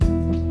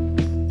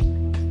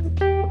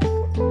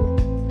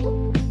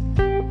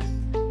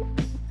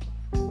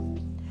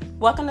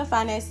Welcome to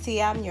Finance Tea.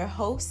 I'm your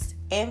host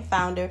and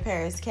founder,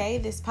 Paris K.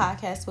 This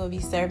podcast will be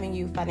serving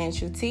you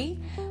financial tea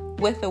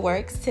with the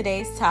works.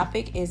 Today's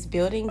topic is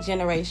building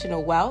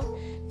generational wealth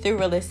through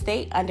real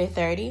estate under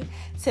 30.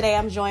 Today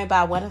I'm joined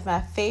by one of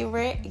my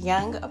favorite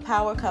young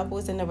power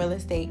couples in the real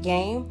estate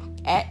game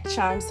at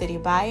Charm City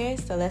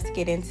Buyers. So let's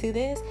get into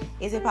this.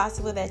 Is it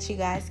possible that you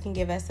guys can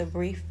give us a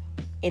brief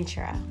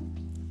intro?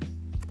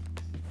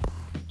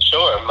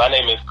 Sure. My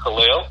name is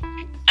Khalil.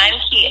 I'm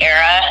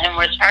Kiara, and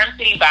we're Charm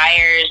City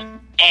Buyers,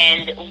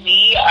 and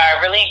we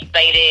are really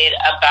excited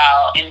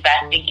about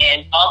investing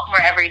in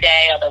Baltimore every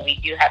day, although we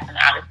do have some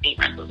out-of-state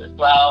rentals as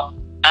well.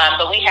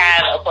 But we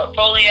have a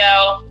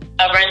portfolio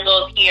of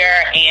rentals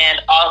here,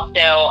 and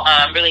also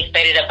really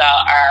excited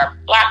about our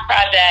block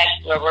project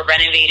where we're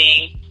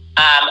renovating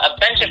a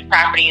bunch of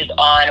properties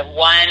on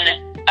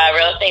one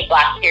real estate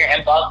block here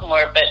in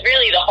Baltimore. But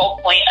really the whole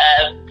point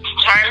of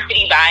Charm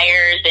City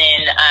Buyers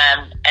and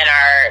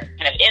our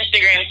kind of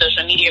Instagram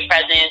social media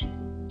presence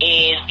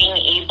is being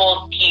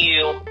able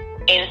to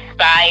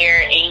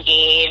inspire,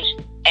 engage,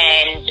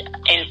 and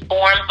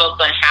inform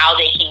folks on how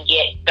they can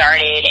get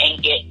started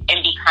and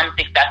become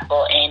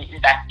successful in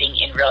investing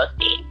in real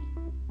estate.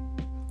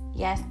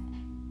 Yes.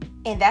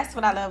 And that's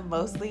what I love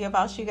mostly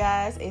about you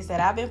guys is that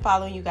I've been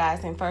following you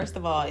guys. And first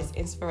of all, it's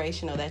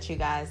inspirational that you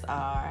guys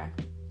are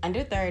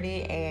under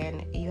 30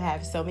 and you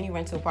have so many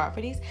rental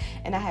properties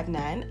and I have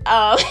none.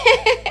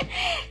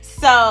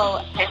 So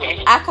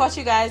I caught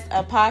you guys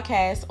a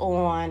podcast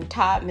on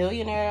Todd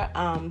Millionaire,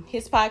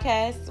 his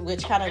podcast,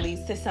 which kind of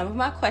leads to some of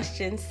my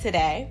questions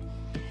today.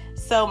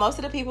 So most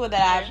of the people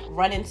that I've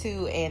run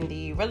into in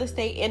the real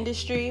estate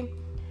industry,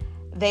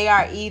 they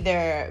are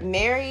either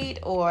married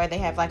or they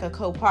have like a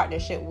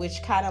co-partnership,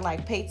 which kind of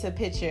like paints a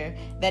picture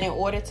that in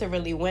order to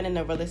really win in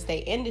the real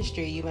estate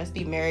industry, you must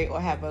be married or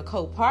have a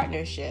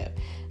co-partnership.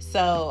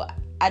 So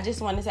I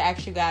just wanted to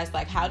ask you guys,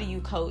 like, how do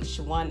you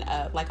coach one,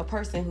 like a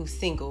person who's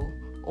single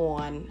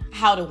on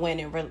how to win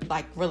in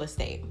real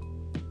estate?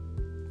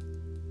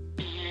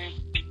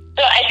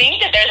 So I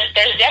think that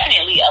there's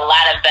definitely a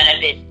lot of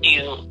benefits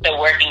to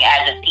working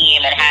as a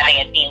team and having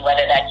a team,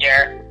 whether that's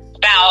your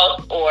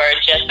spouse or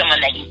just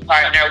someone that you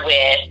partner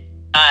with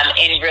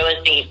in real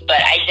estate.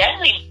 But I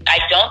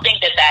don't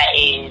think that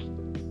is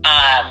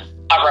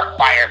a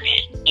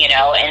requirement, you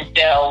know. And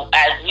so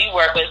as we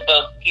work with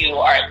folks who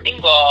are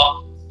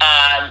single,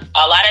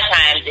 a lot of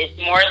times it's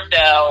more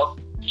so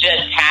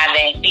just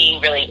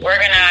being really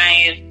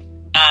organized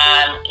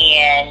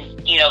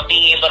and, you know,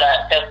 being able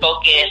to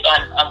focus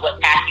on what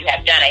path you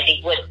have done. I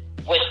think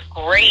what's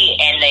great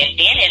and the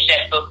advantage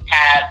that folks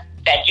have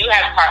that do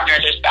have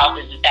partners or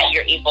spouses is that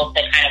you're able to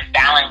kind of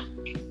balance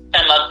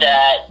some of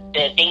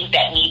the things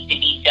that need to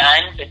be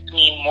done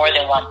between more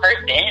than one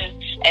person.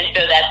 And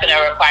so that's going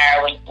to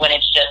require, when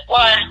it's just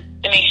one,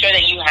 to make sure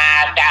that you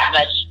have that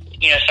much,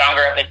 you know,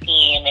 stronger of a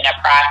team and a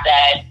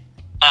process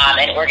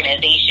and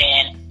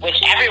organization,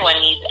 which everyone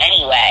needs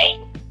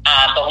anyway.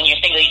 But when you're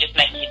single, you just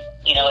might need,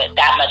 you know,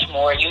 that much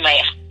more. You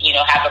might, you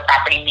know, have a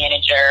property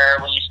manager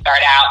when you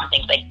start out and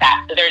things like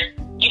that. So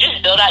you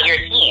just build out your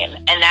team.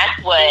 And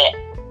that's what,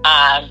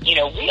 you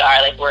know, we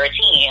are, like, we're a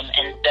team.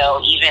 And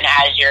so even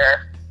as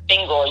you're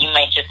single, you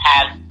might just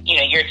have, you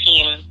know, your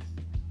team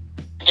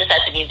just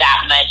has to be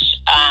that much,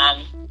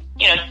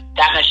 you know,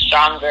 that much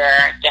stronger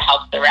to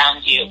help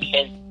surround you,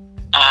 because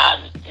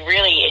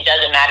really it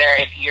doesn't matter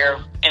if you're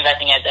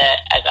investing as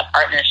a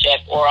partnership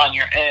or on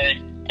your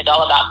own. It's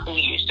all about who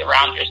you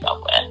surround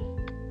yourself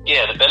with.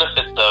 Yeah, the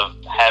benefits of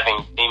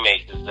having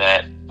teammates is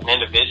that an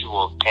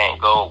individual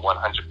can't go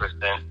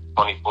 100%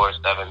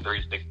 24/7,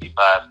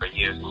 365 for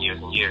years and years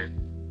and years.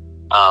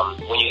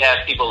 When you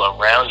have people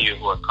around you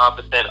who are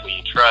competent, who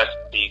you trust,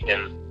 who you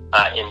can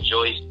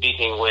enjoy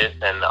speaking with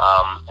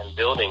and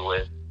building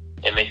with,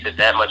 it makes it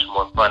that much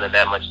more fun and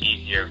that much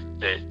easier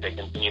to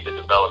continue the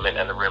development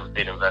and the real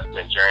estate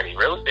investment journey.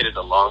 Real estate is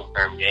a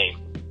long-term game.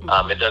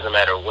 It doesn't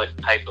matter what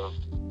type of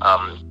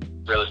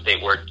real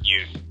estate work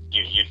you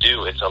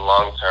do. It's a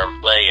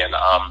long-term play, and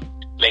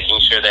making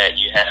sure that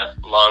you have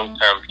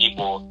long-term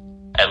people,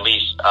 at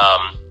least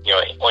you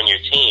know, on your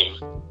team,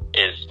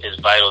 is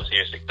vital to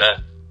your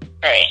success.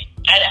 Right.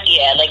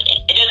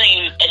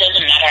 It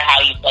doesn't matter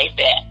how you place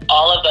it.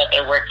 All of us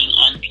are working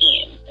on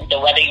teams, and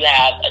so whether you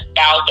have a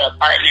spouse or a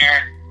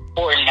partner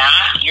or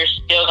not, you're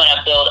still going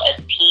to build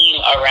a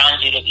team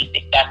around you to be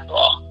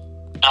successful.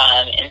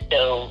 And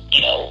so,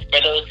 you know,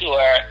 for those who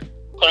are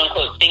quote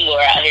unquote single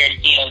or out here,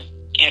 you know,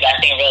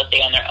 investing in real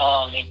estate on their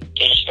own, they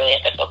just really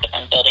have to focus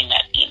on building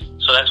that team.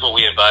 So that's what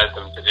we advise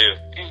them to do.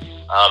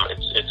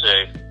 Mm-hmm. It's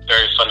a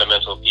very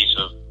fundamental piece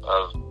of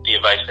the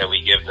advice that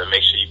we give them.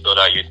 Make sure you build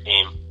out your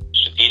team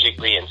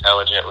strategically,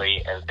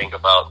 intelligently, and think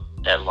about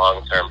that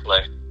long-term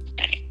play.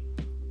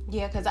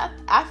 Yeah, because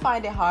I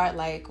find it hard.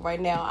 Like right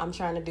now, I'm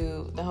trying to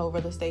do the whole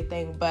real estate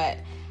thing, but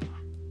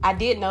I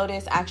did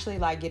notice actually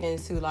like getting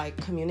into like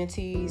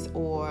communities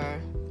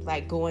or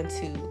like going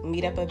to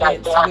meetup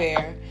events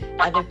where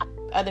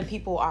other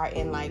people are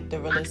in like the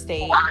real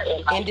estate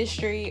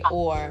industry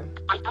or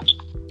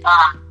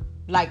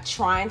like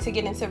trying to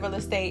get into real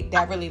estate,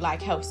 that really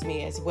like helps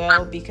me as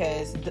well,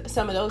 because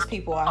some of those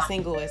people are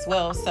single as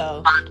well,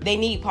 so they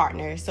need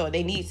partners, so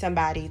they need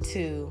somebody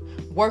to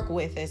work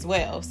with as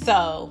well.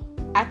 So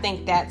I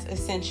think that's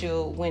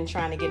essential when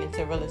trying to get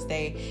into real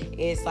estate,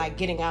 is like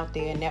getting out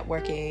there,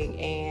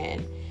 networking,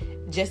 and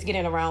just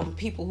getting around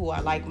people who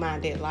are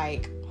like-minded,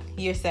 like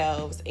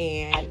yourselves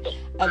and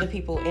other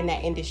people in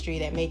that industry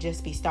that may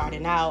just be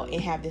starting out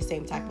and have the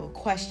same type of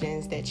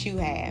questions that you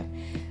have.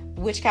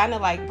 Which kind of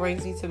like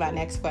brings me to my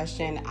next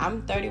question.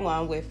 I'm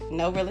 31 with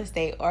no real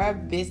estate or a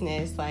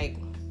business, like,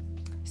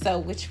 so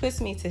which puts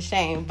me to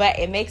shame, but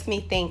it makes me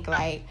think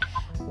like,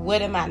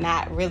 what am I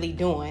not really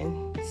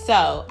doing?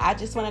 So I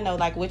just want to know,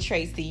 like, what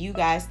traits do you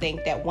guys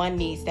think that one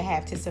needs to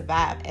have to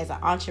survive as an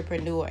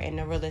entrepreneur in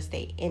the real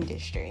estate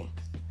industry?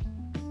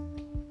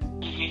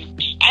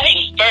 I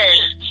think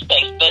first,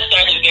 like, let's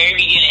start at the very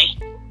beginning.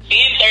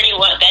 Being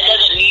 31, that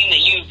doesn't mean that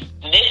you've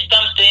missed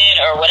something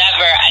or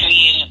whatever. I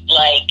mean,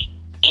 like,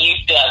 you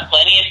still have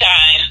plenty of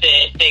time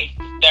to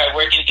start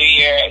working through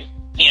your,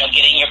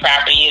 getting your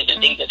properties and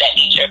things of that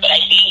nature. But I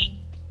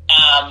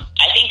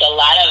think a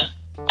lot of,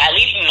 at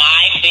least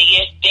my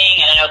biggest thing,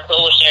 and I know Chloe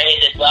will share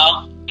his as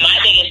well, my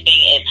biggest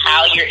thing is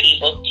how you're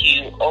able to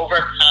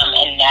overcome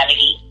and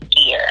navigate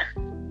fear.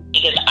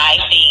 Because I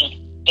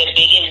think the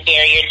biggest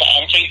barrier to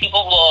entry,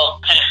 people will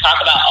kind of talk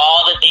about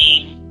all the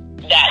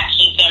things that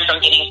keep them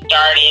from getting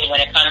started when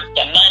it comes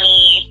to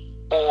money,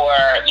 or,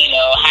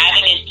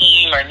 having a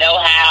team or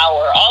know-how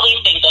or all these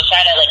things. They'll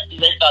try to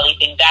list all these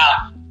things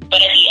out.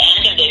 But at the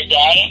end of the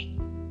day,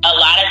 a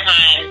lot of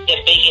times the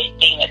biggest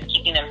thing that's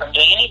keeping them from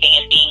doing anything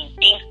is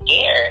being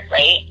scared,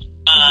 right?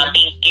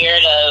 Being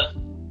scared of,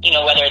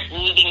 whether it's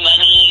losing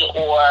money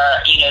or,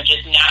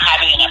 just not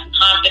having enough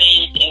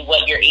confidence in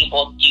what you're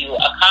able to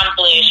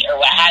accomplish or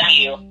what have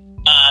you.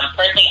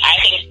 Personally, I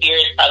think fear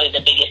is probably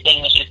the biggest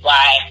thing, which is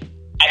why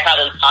I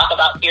probably talk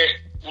about fear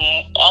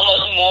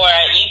almost more.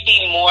 You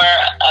see more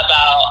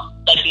about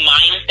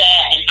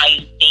mindset and how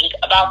you think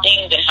about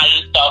things and how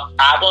you solve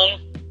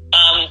problems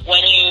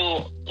when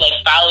you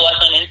follow us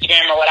on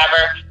Instagram or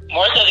whatever,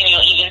 more so than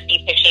you'll even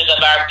see pictures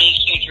of our big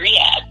huge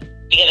rehab,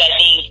 because I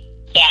think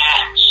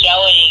that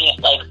showing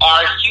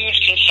our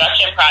huge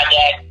construction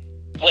project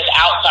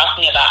without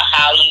talking about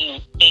how you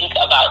think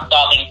about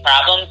solving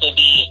problems would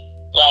be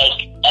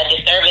a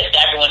disservice to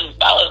everyone who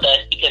follows us,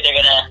 because they're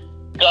gonna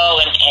go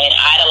and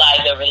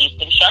idolize over these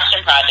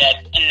construction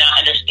projects and not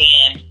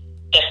understand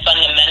the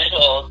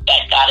fundamentals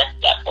that got us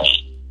to that point.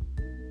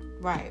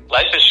 Right.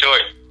 Life is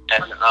short,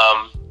 and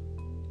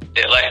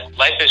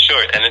life is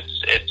short, and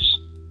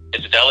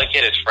it's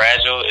delicate, it's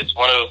fragile. It's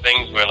one of those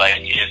things where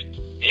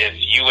if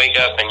you wake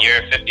up and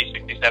you're 50,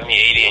 60, 70,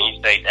 80, and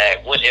you say,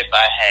 "Dad, what if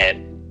I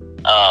had?"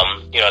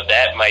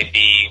 That might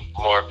be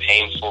more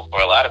painful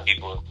for a lot of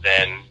people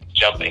than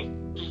jumping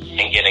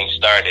and getting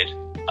started.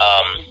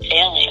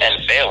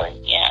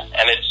 Failing. Yeah.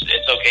 And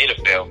it's okay to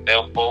fail.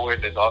 Fail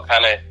forward. There's all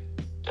kind of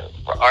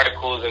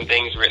articles and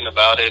things written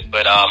about it.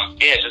 But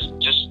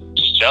just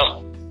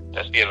jump.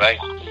 That's the advice.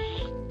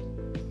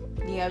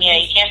 Yeah,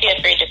 you can't be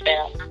afraid to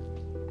fail.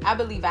 I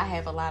believe I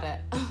have a lot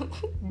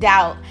of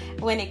doubt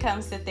when it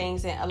comes to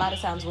things, and a lot of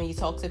times when you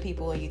talk to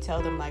people and you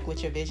tell them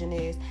what your vision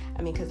is,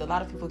 because a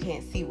lot of people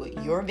can't see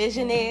what your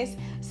vision is,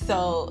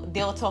 so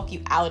they'll talk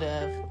you out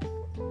of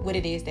what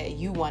it is that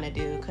you want to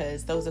do,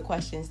 because those are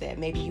questions that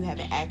maybe you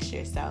haven't asked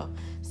yourself.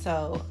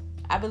 So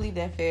I believe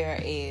that fear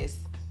is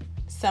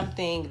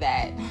something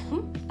that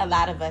a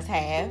lot of us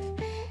have,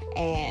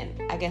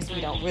 and I guess we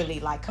don't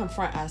really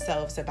confront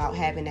ourselves about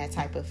having that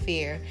type of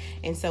fear,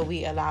 and so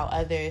we allow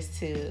others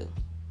to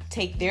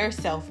take their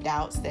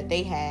self-doubts that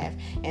they have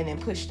and then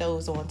push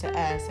those onto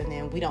us, and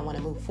then we don't want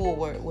to move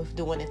forward with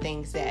doing the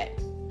things that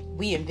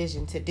we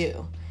envision to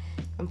do.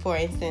 And for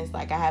instance,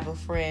 I have a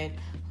friend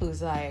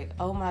who's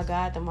oh my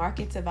God, the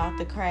market's about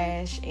to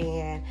crash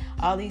and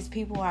all these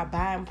people are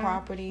buying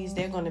properties.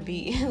 They're going to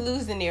be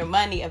losing their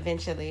money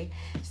eventually.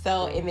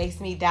 So it makes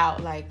me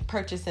doubt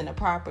purchasing a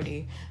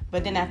property.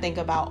 But then I think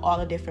about all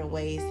the different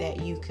ways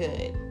that you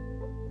could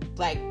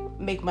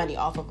make money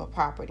off of a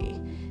property.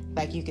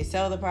 You could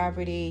sell the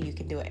property, you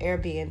can do an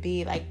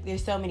Airbnb.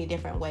 There's so many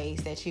different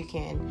ways that you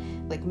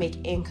can make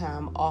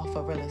income off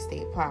of real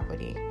estate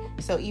property.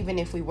 So even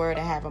if we were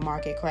to have a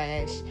market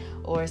crash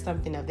or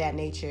something of that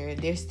nature,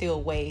 there's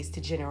still ways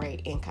to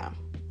generate income.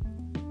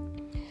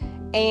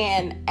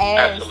 And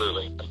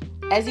Absolutely.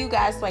 As you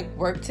guys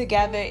work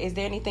together, is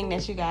there anything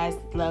that you guys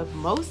love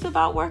most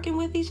about working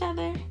with each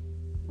other?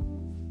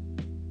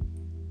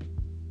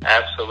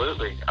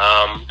 Absolutely.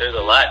 There's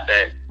a lot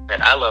that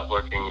I love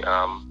working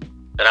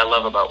that I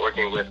love about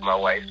working with my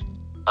wife.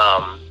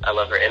 I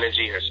love her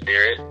energy, her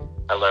spirit.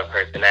 I love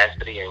her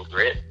tenacity and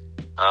grit.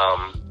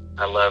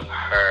 I love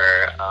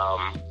her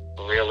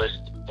realist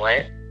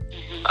slant.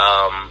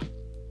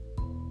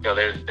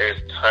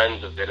 There's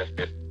tons of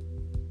benefits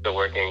to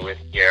working with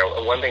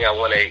Kiara. One thing I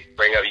want to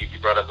bring up, you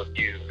brought up a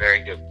few very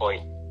good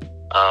points.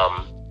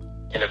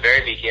 In the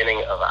very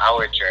beginning of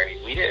our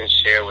journey, we didn't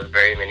share with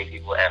very many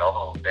people at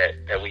all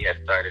that we had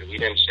started. We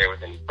didn't share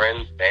with any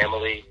friends,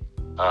 family.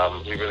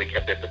 We really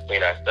kept it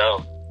between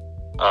ourselves.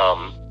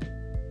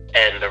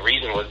 And the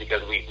reason was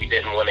because we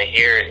didn't want to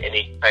hear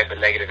any type of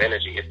negative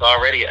energy. It's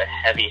already a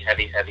heavy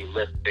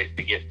lift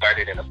to get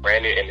started in a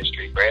brand new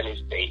industry, brand new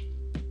state,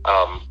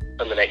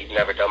 something that you've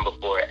never done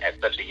before at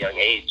such a young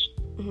age.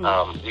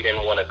 Mm-hmm. We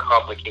didn't want to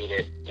complicate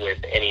it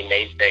with any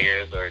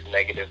naysayers or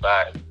negative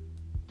vibes.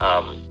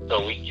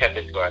 So we kept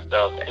it to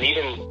ourselves. And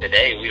even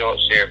today, we don't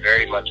share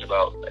very much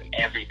about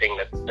everything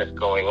that's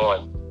going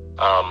on.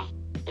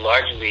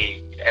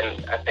 Largely,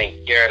 and I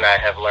think Kiara and I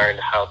have learned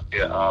how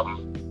to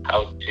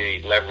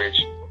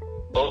leverage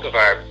both of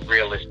our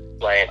realist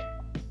clients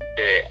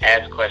to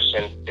ask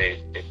questions, to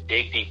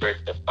dig deeper,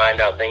 to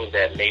find out things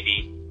that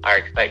maybe our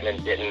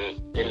excitement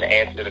didn't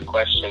answer the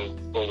question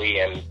fully,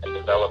 and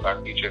develop our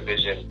future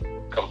vision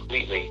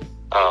completely.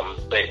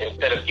 But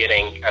instead of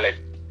getting kind of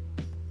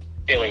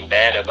feeling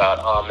bad about,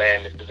 oh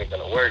man, this isn't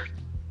going to work,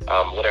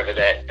 whatever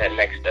that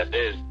next step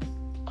is,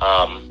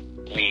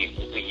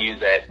 we use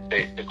that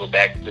to go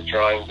back to the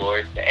drawing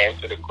board, to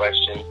answer the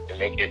questions, to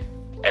make it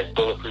as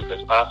bulletproof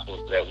as possible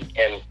so that we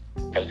can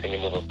continue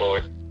moving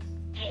forward.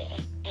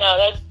 No,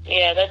 that's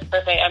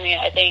perfect. I mean,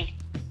 I think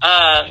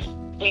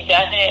we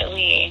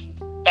definitely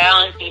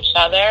balance each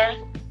other,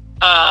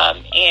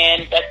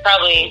 and that's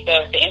probably to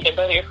answer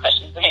both of your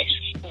questions.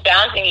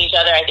 Balancing each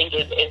other, I think,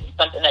 is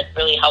something that's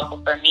really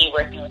helpful for me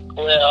working with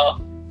Khalil.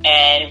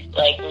 And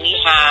like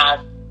we're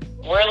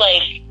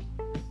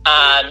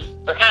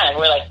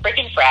like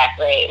freaking frack,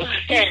 right?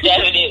 We're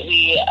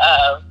definitely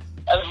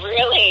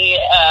really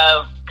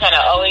kind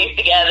of always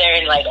together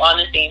and like on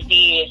the same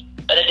page,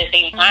 but at the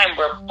same time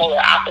we're polar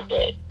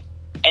opposites.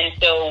 And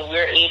so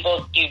we're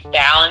able to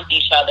balance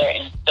each other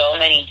in so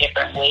many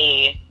different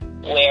ways,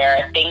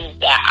 where things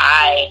that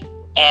I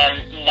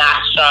am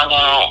not strong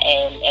at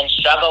and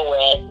struggle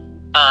with,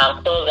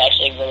 Khalil's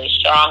actually really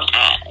strong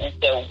at. And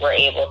so we're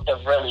able to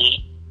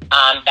really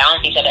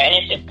balance each other. And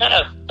it's just kind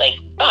of like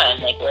fun.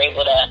 Like we're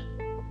able to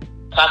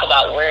talk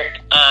about work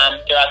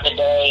throughout the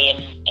day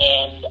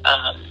and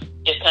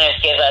just kind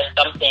of give us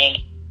something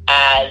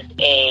as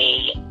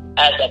a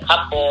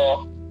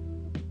couple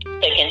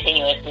to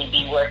continuously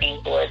be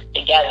working towards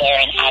together,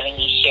 and having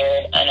these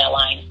shared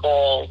unaligned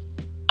goals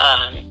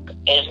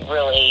is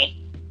really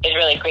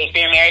great for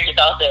your marriage. It's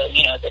also,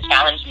 it's a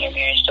challenge in your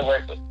marriage to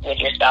work with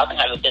your spouse and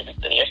have a business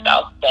with your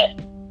spouse, but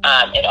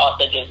it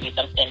also gives you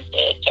something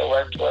to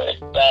work towards.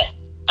 But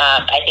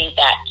I think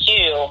that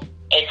too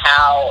is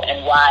how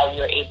and why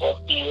we're able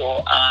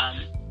to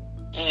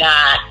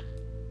not,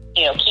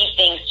 keep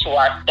things to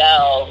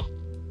ourselves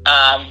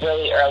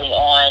really early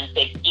on,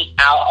 to keep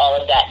out all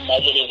of that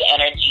negative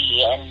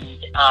energy, and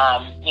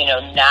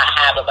not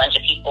have a bunch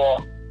of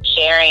people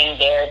sharing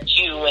their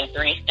 2 and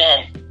 3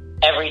 cents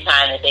every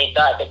time that they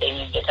thought that they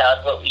needed to tell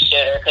us what we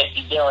should or could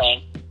be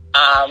doing.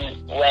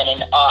 When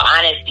in all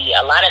honesty,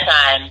 a lot of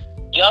times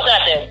you also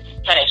have to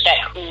kind of check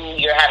who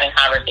you're having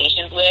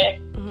conversations with.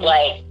 Mm-hmm.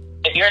 Like,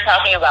 if you're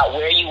talking about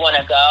where you want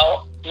to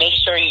go, make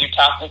sure you're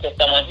talking to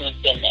someone who's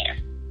been there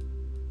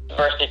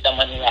versus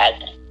someone who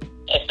hasn't.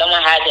 If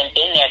someone hasn't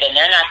been there, then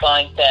they're not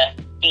going to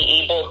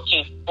be able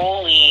to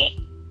fully,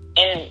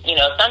 and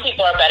some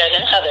people are better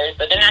than others,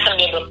 but they're not going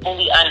to be able to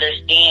fully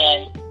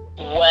understand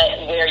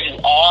where you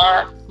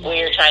are, where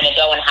you're trying to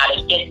go, and how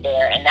to get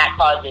there. And that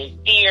causes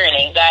fear and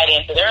anxiety.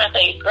 And so they're going to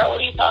say, girl,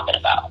 what are you talking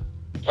about?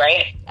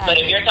 Right? But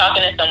if you're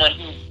talking to someone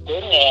who's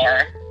been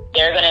there,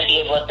 they're going to be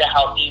able to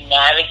help you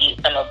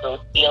navigate some of those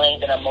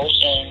feelings and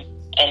emotions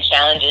and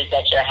challenges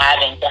that you're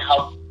having, to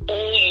help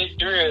pull you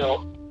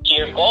through to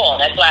your goal.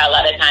 And that's why a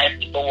lot of times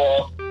people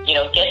will,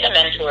 get the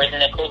mentors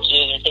and the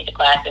coaches or take the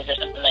classes or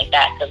something like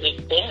that, because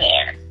we've been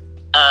there.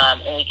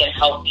 And we can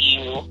help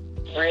you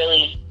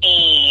really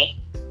see,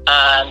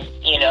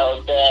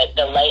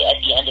 the light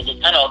at the end of the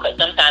tunnel, because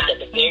sometimes at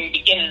the very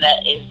beginning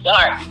that is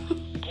dark.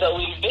 So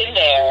we've been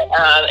there.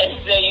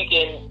 And so you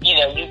can,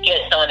 you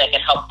get someone that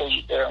can help pull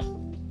you through.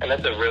 And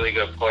that's a really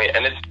good point.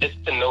 And it's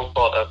to no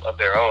fault of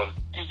their own.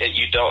 That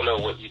you don't know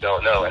what you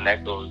don't know, and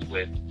that goes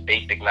with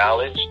basic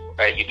knowledge,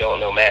 right? You don't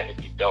know math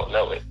if you don't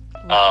know it.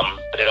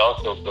 But it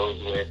also goes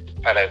with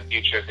kind of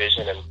future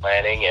vision and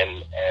planning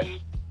and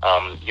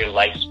your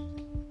life's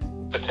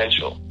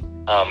potential.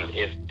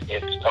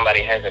 If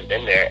somebody hasn't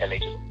been there and they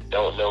just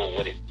don't know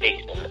what it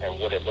takes and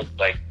what it looks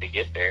like to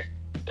get there,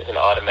 there's an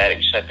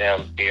automatic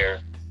shutdown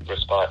fear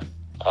response.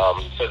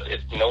 So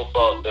it's no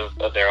fault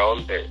of their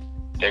own. They're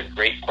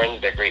great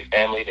friends, they're great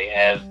family, they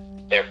have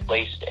their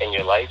place in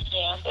your life.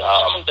 Yeah, their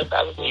intentions are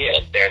probably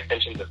good. Their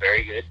intentions are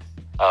very good.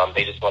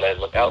 They just want to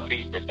look out for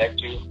you, protect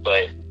you.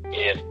 But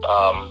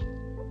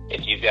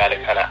if you've got to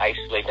kind of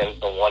isolate them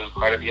to one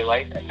part of your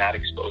life and not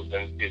expose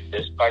them to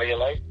this part of your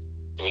life,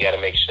 then you got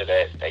to make sure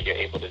that you're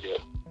able to do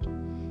it.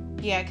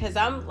 Yeah, because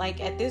I'm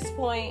like, at this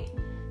point,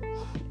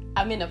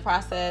 I'm in the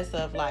process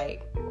of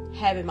like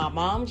having my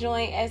mom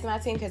join as my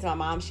team, because my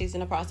mom, she's in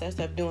the process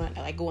of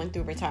going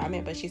through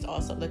retirement, but she's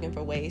also looking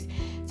for ways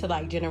to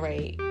like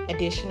generate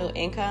additional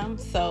income.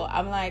 So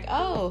I'm like,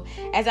 oh,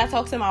 as I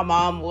talk to my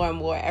mom more and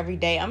more every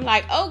day, I'm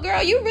like, oh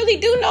girl, you really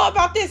do know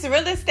about this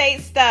real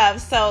estate stuff.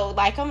 So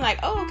like, I'm like,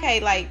 oh, okay,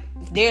 like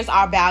there's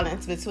our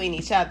balance between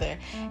each other.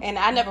 And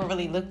I never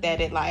really looked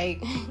at it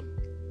like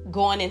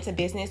going into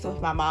business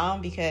with my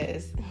mom,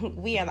 because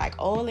we are like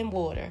oil and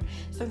water.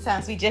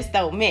 Sometimes we just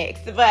don't mix.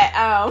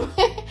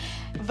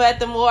 But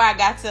the more I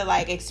got to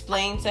like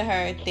explain to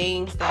her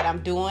things that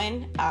I'm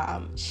doing,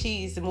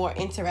 she's more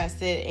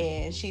interested,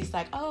 and she's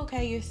like, oh,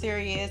 okay, you're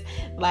serious.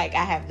 Like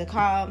I have the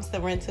comps,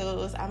 the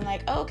rentals. I'm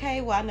like,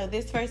 okay, well, I know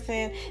this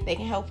person, they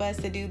can help us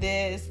to do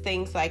this,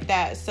 things like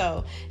that.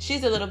 So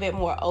she's a little bit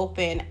more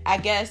open. I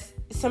guess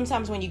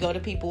sometimes when you go to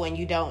people and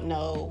you don't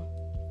know,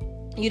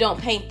 you don't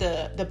paint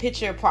the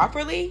picture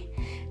properly,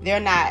 they're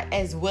not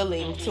as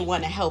willing to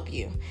want to help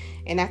you.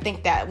 And I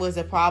think that was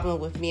a problem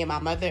with me and my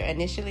mother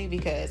initially,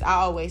 because I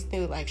always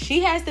knew like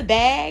she has the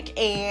bag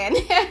and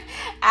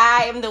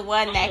I am the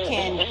one that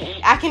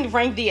can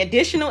bring the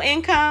additional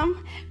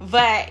income,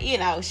 but you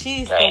know,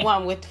 she's the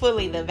one with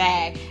fully the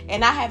bag,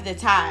 and I have the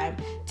time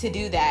to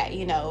do that,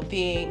 you know,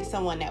 being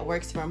someone that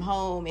works from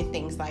home and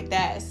things like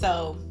that.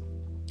 So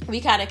we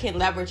kind of can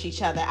leverage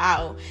each other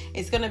out.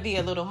 It's going to be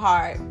a little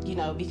hard, you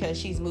know, because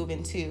she's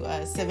moving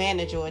to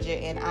Savannah, Georgia,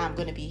 and I'm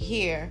going to be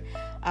here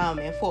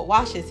in Fort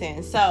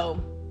Washington.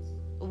 So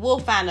we'll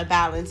find a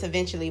balance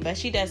eventually, but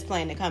she does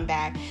plan to come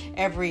back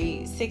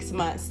every 6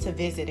 months to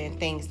visit and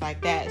things like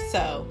that.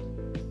 So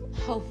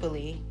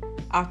hopefully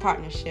our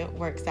partnership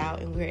works out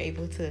and we're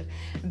able to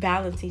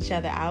balance each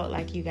other out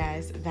like you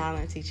guys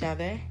balance each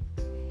other.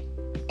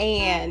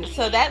 And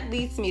so that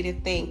leads me to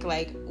think,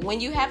 like,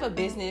 when you have a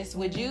business,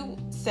 would you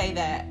say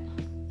that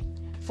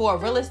for a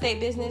real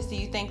estate business, do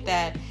you think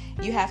that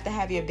you have to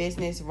have your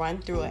business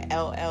run through an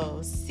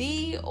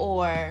LLC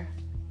or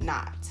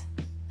not?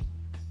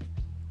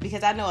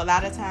 Because I know a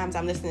lot of times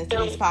I'm listening to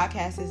these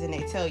podcasts and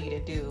they tell you to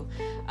do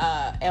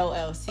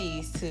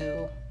LLCs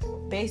to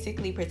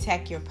basically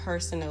protect your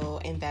personal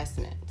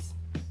investments.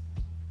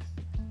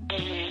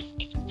 Mm-hmm.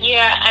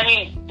 Yeah, I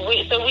mean, we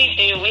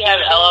have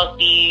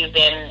LLCs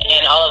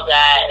and all of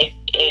that.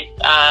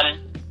 It's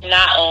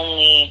not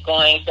only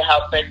going to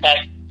help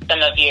protect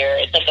some of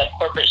it's like a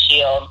corporate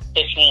shield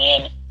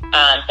between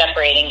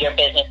separating your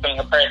business from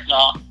your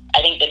personal.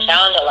 I think the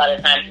challenge a lot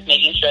of times is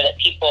making sure that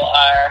people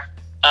are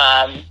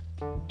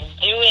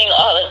doing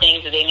all the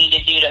things that they need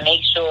to do to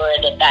make sure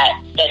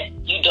that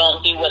you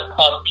don't do what's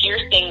called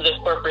piercing the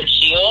corporate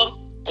shield,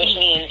 which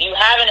means you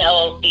have an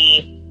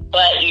LLC,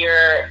 but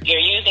you're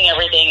using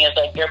everything as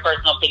like your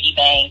personal piggy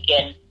bank,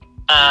 and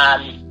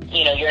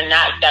you're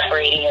not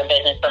separating your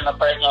business from a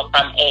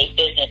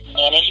business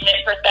management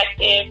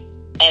perspective,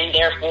 and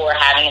therefore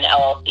having an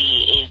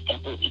LLC is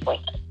completely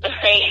pointless,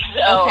 right?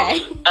 So,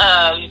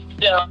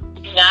 so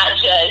it's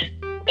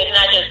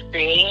not just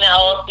creating the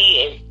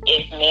LLC;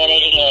 it's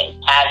managing it,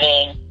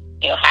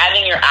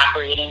 having your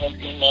operating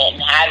agreement,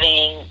 and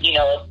having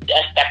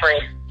a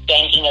separate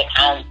banking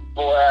account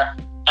for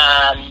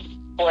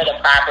the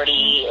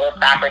property or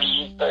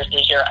properties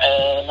versus your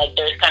own. Like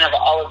there's kind of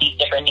all of these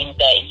different things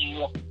that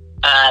you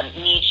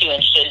need to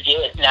and should do.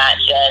 It's not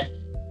just,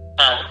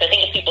 I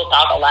think people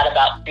talk a lot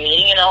about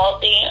creating an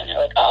LLC and they're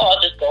like, oh,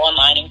 I'll just go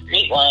online and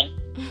create one.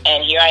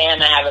 And here I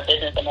am, I have a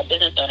business, I'm a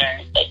business owner.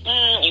 It's like,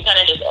 you kind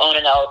of just own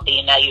an LLC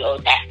and now you owe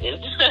taxes.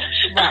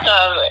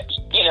 Right.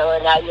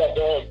 And now you have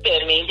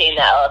to maintain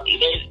the LLC.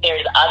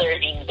 There's other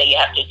things that you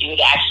have to do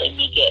to actually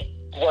make it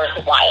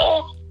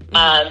worthwhile.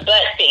 But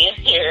to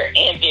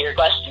answer your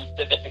question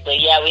specifically,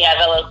 yeah, we have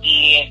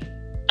LLC,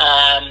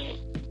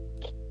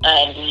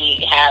 and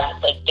we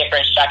have like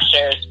different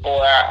structures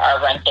for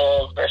our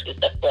rentals versus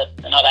the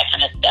flips and all that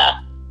kind of stuff.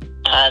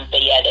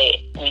 But yeah,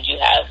 we do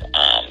have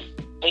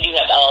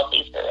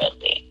LLCs for real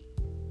estate.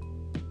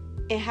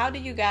 And how do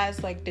you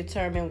guys like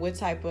determine what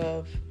type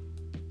of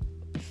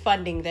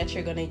funding that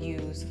you're going to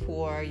use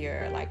for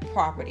your like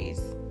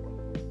properties?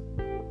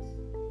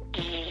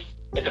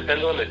 It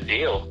depends on the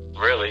deal,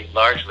 really,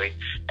 largely.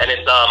 And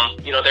it's,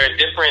 there are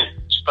different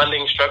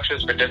funding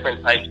structures for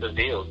different types of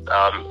deals.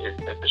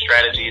 If the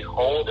strategy is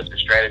hold, if the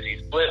strategy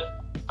is flip,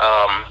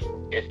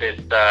 if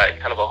it's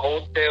kind of a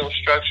wholesale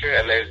structure,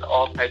 and there's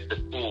all types of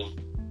tools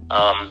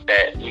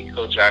that we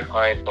coach our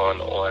clients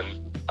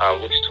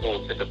on which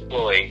tools to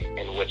deploy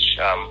in which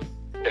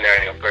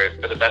scenario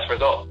for the best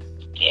result.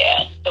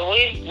 Yeah, so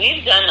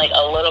we've done like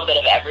a little bit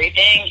of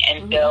everything,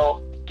 and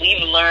so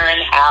we've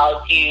learned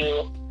how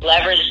to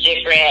leverage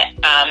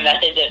different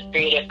methods of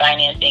creative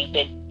financing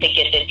to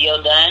get the deal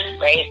done,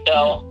 right?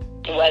 So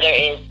whether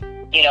it's,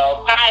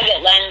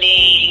 private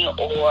lending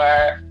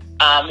or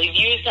we've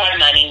used our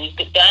money,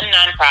 we've done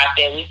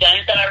nonprofit, we've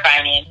done seller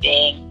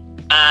financing,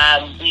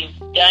 we've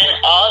done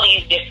all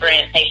these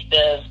different types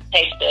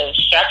of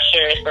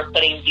structures for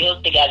putting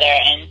deals together.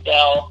 And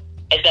so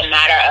it's a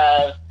matter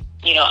of,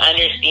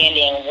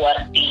 understanding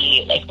what's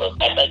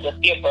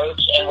the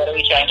approach and what are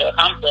we trying to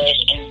accomplish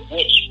and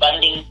which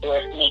funding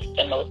source makes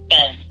the most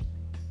sense.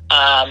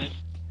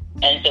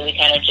 And so we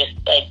kind of just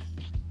like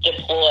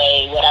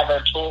deploy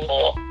whatever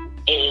tool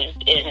is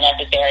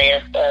necessary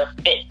or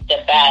fits the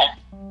best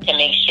to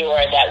make sure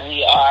that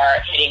we are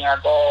hitting our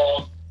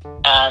goals,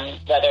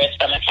 whether it's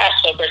from a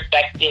cash flow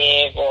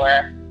perspective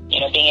or,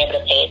 being able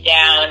to pay it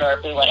down, or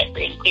if we want it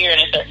free and clear in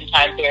a certain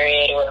time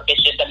period, or if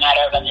it's just a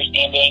matter of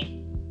understanding,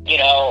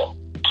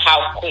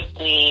 how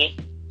quickly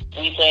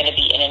we plan to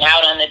be in and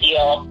out on the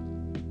deal,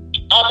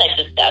 all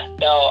types of stuff.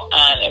 So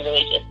it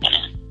really just kind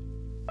of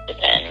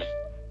depends.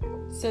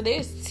 So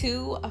there's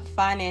two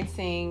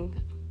financing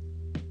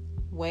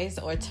ways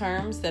or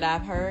terms that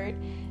I've heard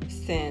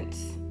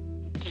since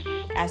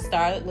I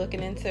started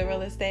looking into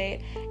real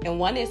estate, and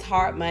one is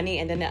hard money,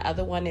 and then the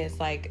other one is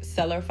like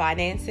seller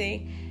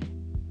financing.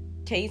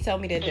 Can you tell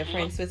me the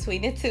difference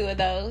between the two of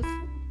those?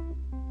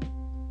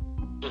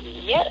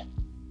 Yes.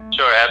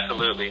 Sure,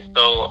 absolutely.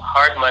 So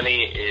hard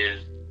money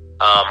is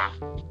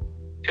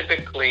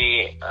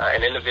typically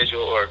an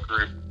individual or a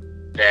group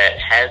that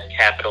has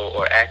capital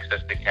or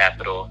access to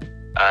capital,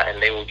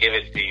 and they will give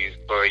it to you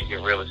for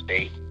your real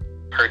estate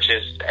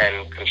purchase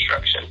and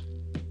construction.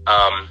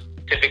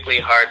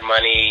 Typically, hard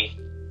money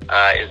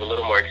is a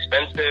little more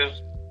expensive.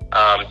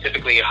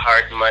 Typically,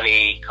 hard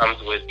money comes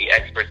with the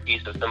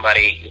expertise of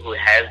somebody who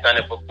has done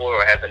it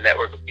before or has a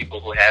network of people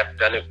who have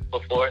done it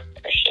before,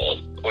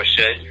 or should.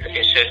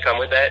 It should come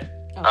with that,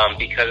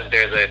 because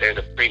there's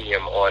a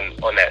premium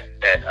on that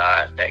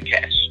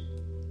cash.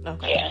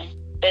 Okay.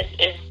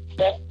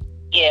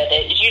 Yeah,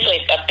 it's usually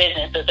a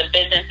business. So it's a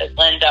business that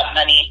lends out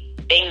money.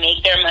 They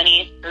make their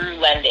money through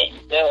lending,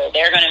 so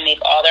they're going to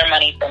make all their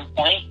money from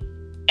points,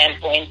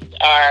 and points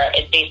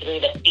it's basically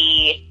the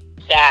fee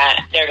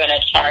that they're going to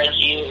charge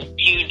you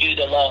to do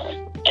the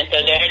loan. And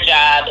so their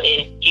job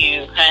is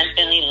to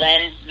constantly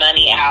lend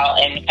money out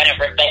and kind of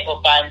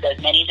recycle funds as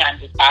many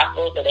times as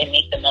possible so they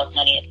make the most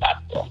money as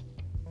possible.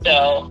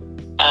 So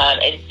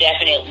it's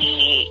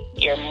definitely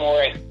your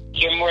more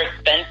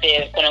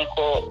expensive, quote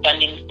unquote,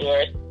 funding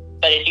source,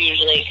 but it's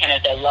usually kind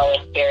of the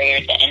lowest barrier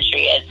to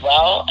entry as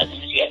well. As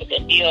soon as you have a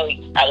good deal,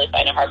 you can probably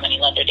find a hard money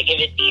lender to give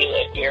it to you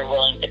if you're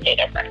willing to pay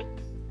their price.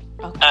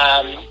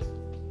 Okay.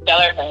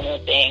 Seller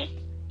financing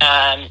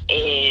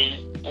is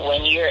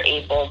when you're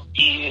able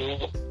to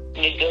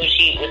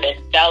negotiate with a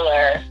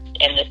seller,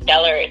 and the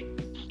seller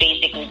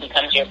basically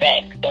becomes your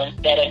bank. So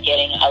instead of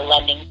getting a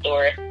lending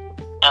source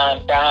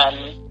from,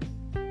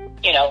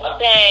 a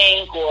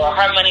bank or a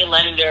hard money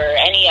lender or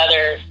any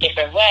other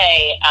different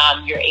way,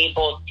 you're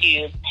able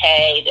to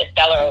pay the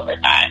seller over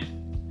time.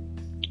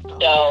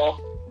 So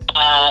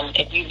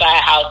if you buy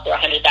a house for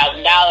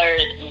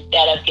 $100,000,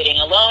 instead of getting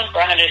a loan for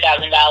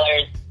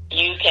 $100,000,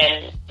 you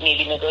can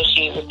maybe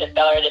negotiate with the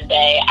seller to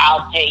say,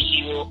 I'll pay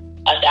you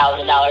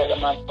 $1,000 a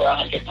month for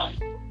 100 months.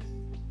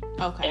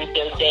 Okay. And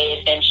so they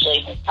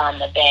essentially become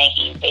the bank,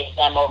 and you pay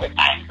them over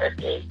time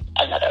versus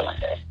another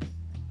lender.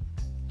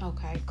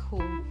 Okay,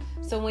 cool.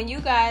 So when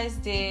you guys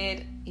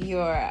did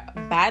your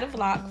buy the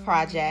block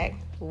project,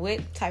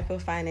 what type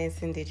of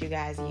financing did you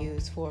guys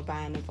use for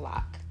buying the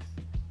block?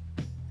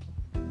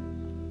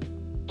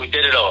 We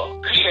did it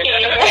all.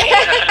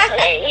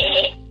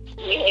 Right.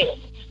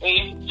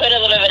 We put a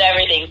little bit of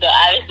everything. So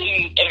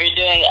obviously, if you're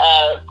doing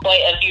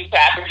quite a few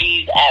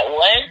properties at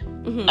once,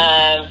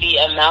 the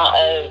amount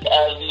of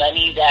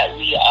money that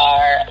we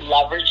are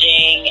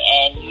leveraging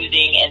and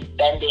using and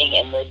spending,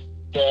 and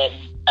the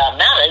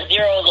amount of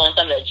zeros on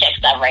some of the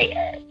checks I write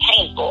are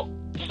painful.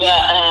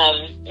 But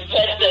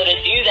so to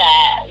do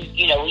that, we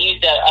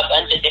used a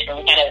bunch of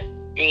different, kind of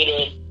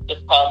created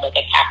what's called like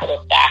a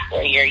capital stack,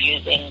 where you're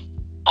using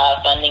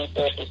funding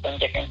sources from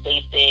different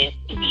places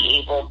to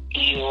be able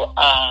to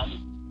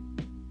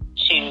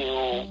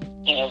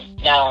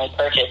not only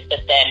purchase but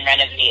then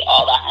renovate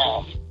all the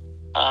homes.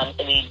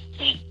 So we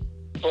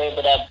were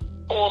able to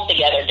pull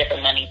together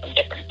different money from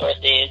different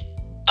sources,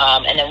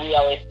 and then we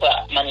always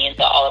put money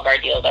into all of our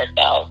deals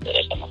ourselves, so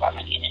there's some of our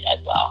money in it as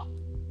well.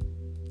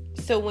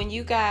 So when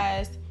you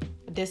guys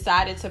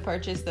decided to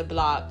purchase the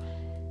block,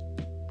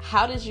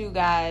 how did you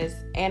guys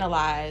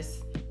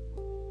analyze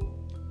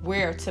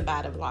where to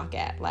buy the block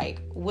at?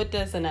 Like, what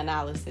does an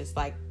analysis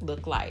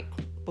look like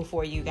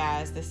before you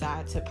guys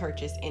decide to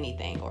purchase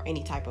anything or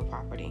any type of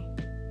property?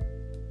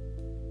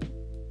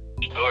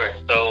 Sure.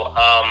 So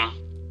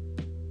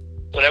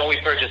whenever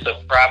we purchase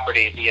a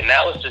property, the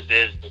analysis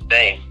is the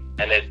same,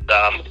 and it's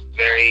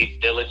very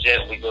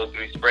diligent. We go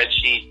through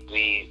spreadsheets.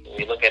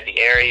 We look at the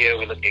area.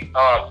 We look at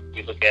comps.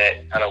 We look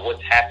at kind of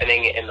what's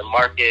happening in the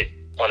market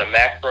on a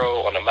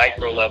macro, on a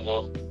micro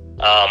level.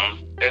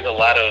 There's a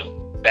lot of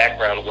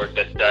background work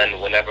that's done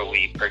whenever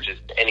we purchase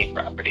any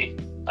property,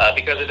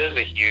 because it is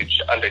a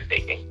huge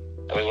undertaking,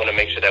 and we want to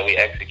make sure that we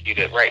execute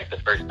it right the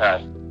first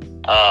time.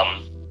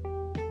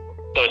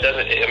 So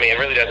it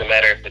really doesn't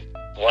matter if it's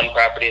one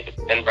property, if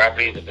it's 10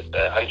 properties, if it's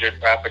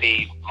 100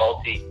 property,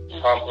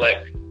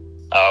 multi-complex.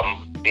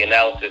 The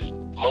analysis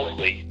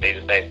mostly stays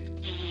the same.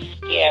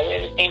 Yeah, we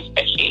have the same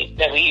spreadsheet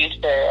that we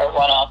used for a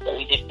one-off that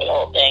we did for the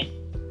whole thing.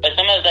 But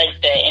some of the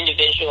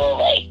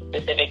individual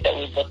specifics that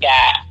we look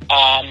at,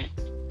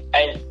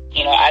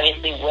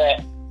 obviously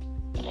what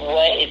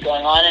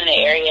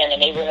area and the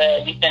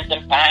neighborhood. We spent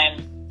some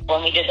time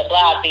when we did the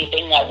blog. The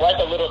thing that was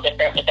a little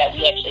different was that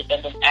we actually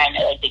spent some time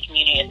at like the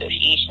community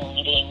association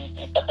meetings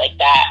and stuff like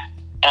that,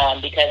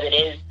 because it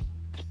is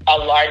a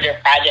larger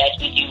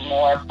project. We do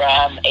more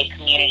from a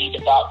community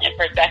development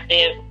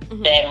perspective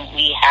than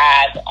we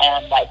have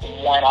on like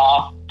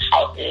one-off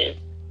houses.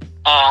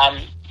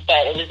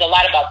 But it was a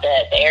lot about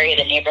the area,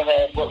 the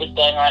neighborhood, what was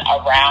going on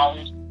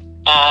around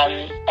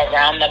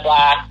the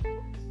block.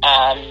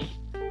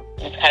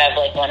 It's kind of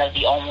like one of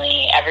the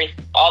only,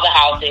 all the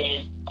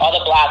houses, all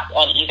the blocks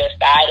on either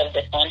side of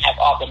this one have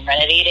all been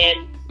renovated.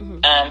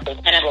 So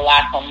it's kind of the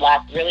last one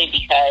left, really,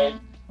 because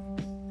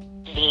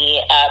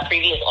the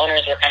previous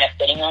owners were kind of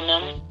sitting on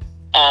them.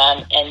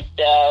 And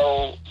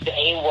so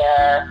they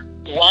were,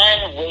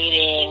 one,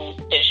 waiting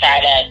to try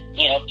to,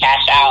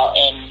 cash out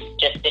and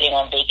just sitting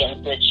on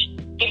vacants, which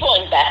people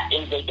invest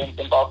in vacants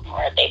in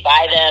Baltimore. They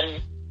buy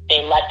them,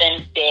 they let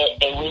them sit,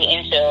 they wait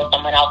until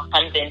someone else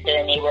comes into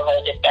the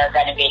neighborhood to start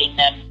renovating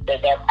them so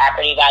their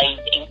property values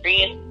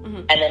increase,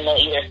 and then they'll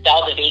either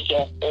sell the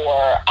vacant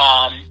or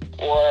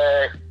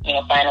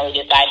finally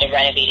decide to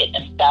renovate it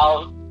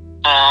themselves.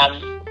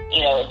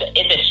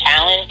 It's a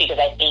challenge because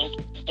I think,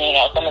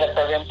 some of the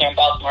programs here in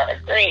Baltimore are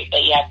great,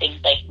 but you have things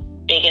like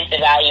big into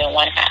value in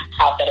one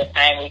house at a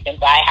time. We can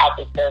buy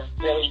houses for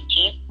really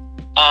cheap,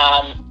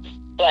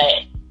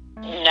 but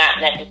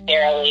not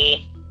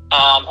necessarily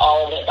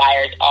all of the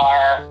buyers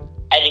are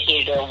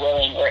educated or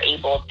willing or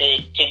able to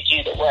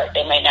do the work.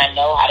 They might not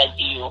know how to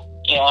do,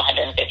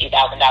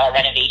 $150,000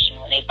 renovation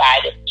when they buy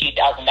this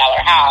 $2,000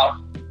 house.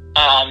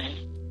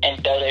 And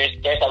so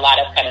there's a lot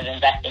of kind of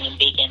investing in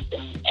vacants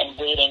and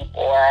waiting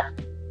for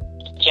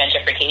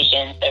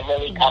gentrification to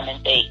really come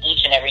into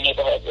each and every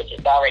neighborhood, which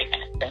is already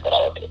kind of sprinkled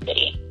all over the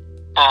city.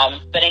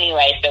 But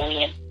anyway, so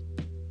we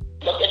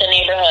looked at the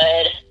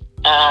neighborhood,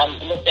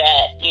 looked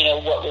at,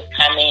 what was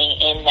coming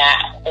in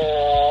that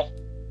whole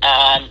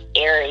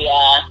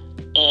area,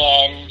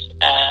 and,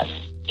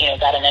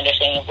 got an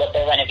understanding of what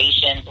the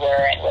renovations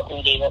were and what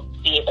we'd be able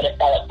to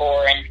sell it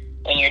for. And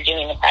when you're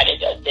doing a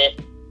project of this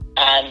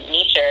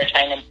nature,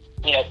 trying to,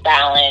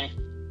 balance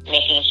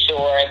making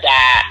sure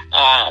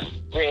that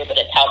we're able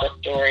to tell the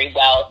story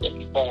well so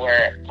people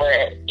were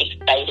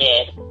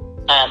excited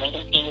and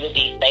continue to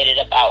be excited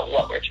about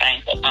what we're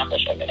trying to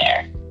accomplish over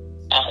there.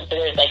 So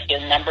there's like the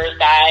number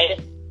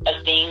side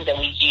of things that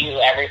we do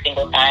every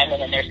single time,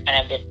 and then there's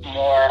kind of this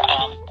more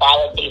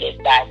qualitative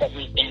side that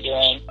we've been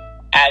doing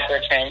as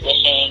we're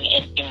transitioning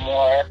into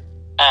more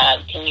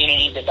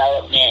community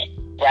development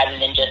rather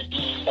than just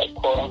being like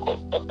quote unquote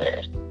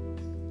flippers.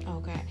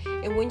 Okay.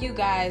 And when you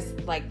guys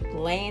like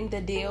land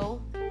the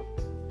deal,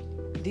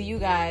 do you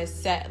guys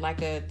set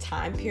like a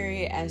time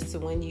period as to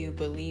when you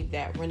believe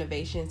that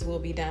renovations will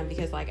be done?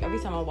 Because like every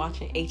time I'm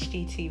watching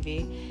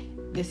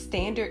HGTV, the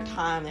standard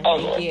time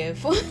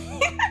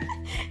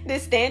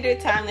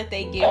that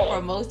they give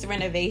for most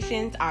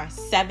renovations are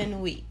 7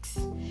 weeks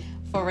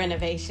for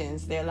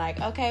renovations. They're like,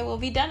 okay, well,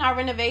 we done our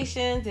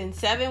renovations in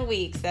 7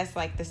 weeks. That's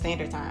like the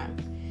standard time.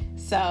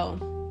 So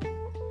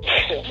no,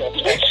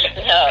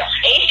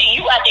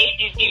 you watch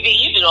HGTV,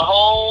 you do the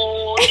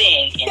whole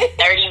thing in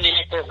 30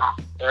 minutes or less.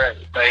 Right.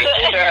 Like,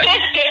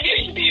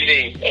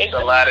 HGTV,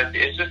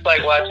 it's just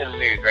like watching the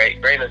news,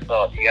 right? Grain of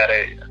salt. You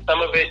gotta,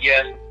 some of it,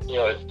 yes,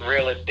 it's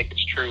realistic,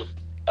 it's true.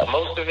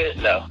 Most of it,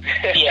 no.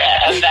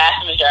 Yeah, a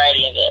vast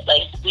majority of it.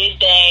 Like, did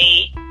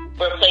they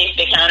replace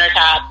the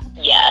countertops?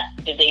 Yes.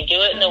 Did they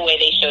do it in the way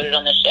they showed it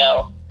on the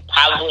show?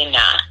 Probably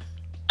not.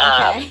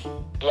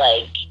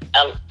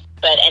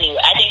 But anyway,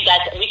 I think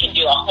we can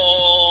do a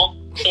whole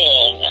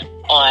thing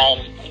on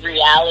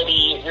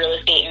reality real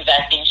estate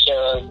investing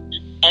shows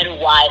and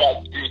why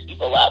that screws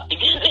people up,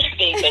 because they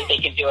think that they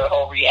can do a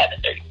whole rehab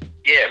in 30 minutes.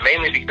 Yeah,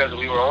 mainly because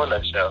we were on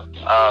that show.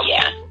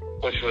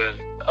 Which was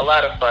a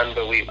lot of fun,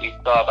 but we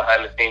saw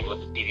behind the scenes what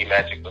the TV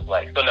magic was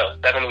like. So no,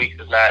 7 weeks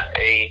is not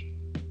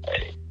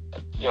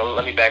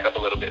let me back up a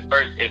little bit.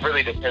 First, it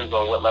really depends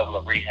on what level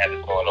of rehab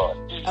is going on.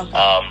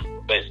 okay.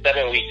 But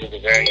 7 weeks is a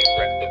very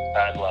aggressive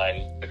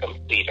timeline to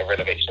complete a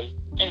renovation.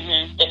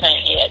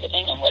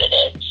 Depending on what it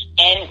is.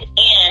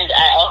 And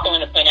I also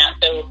want to point out,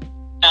 so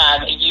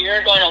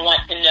you're going to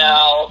want to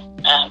know,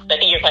 I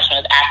think your question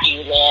was after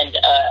you land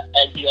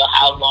a deal,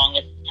 how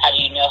do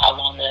you know how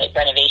long the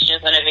renovation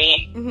is going to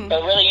be?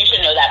 But really, you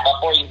should know that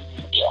before you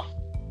do the deal.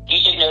 You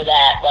should know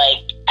that,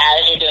 like,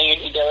 as you're doing your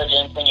due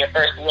diligence, when you're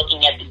first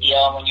looking at the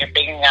deal, when you're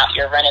figuring out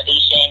your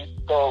renovation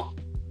scope,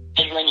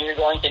 is when you're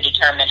going to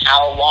determine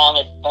how long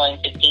it's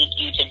going to take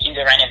you to do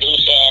the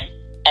renovation.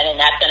 And then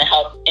that's going to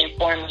help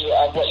inform you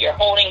of what your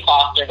holding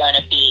costs are going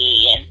to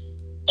be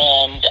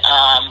and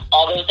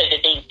all those types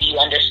of things. So you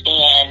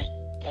understand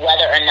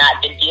whether or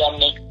not the deal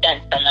makes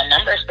sense from a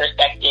numbers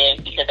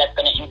perspective, because that's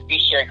going to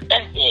increase your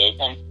expenses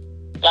and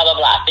blah, blah,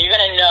 blah. So you're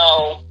going to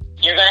know,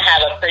 you're going to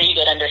have a pretty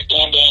good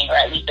understanding, or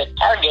at least a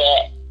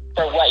target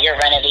for what your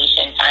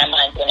renovation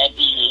timeline is going to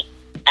be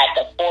at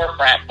the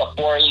forefront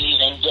before you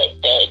even get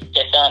to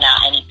filling out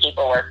any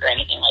paperwork or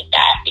anything like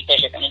that,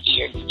 because you're going to do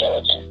your due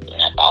diligence,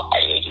 and that's all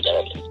part of your due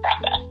diligence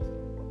process.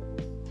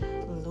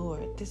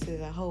 Lord, this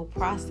is a whole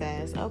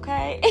process,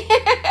 okay?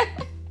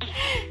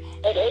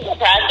 It is a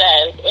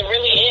process. It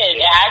really is.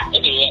 It has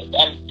to be.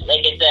 And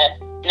like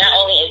not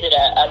only is it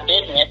a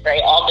business,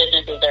 right? All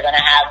businesses are going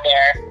to have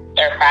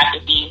their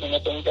processes and the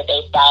things that they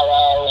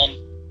follow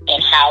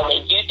and how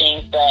they do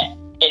things, but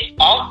it's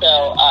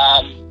also,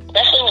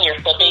 especially when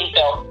you're flipping.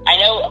 So I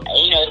know,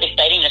 it's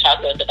exciting to talk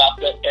to us about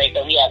flips, right?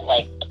 So we have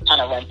like a ton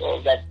of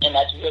rentals, and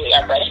that's really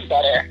our bread and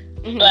butter.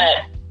 Mm-hmm.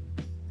 But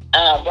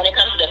when it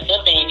comes to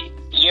flipping,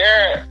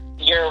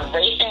 you're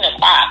racing the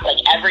clock.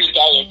 Like every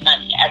day is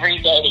money. Every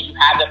day that you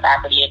have the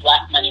property is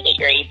less money that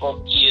you're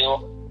able to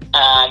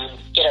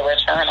get a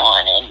return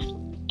on,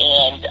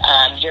 and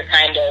you're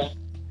kind of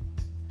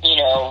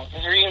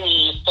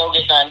really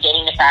focused on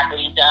getting the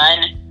property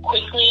done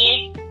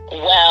quickly,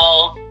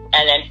 well,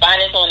 and then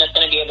finding someone that's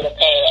going to be able to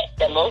pay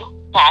the most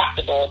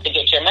possible to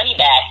get your money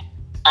back.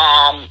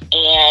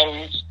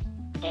 And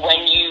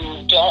when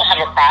you don't have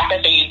a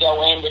process, or you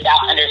go in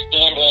without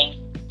understanding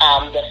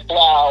the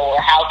flow,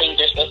 or how things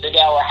are supposed to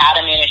go, or how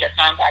to manage your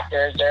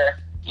contractors, or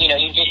you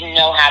didn't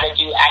know how to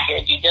do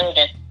accurate due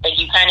diligence, like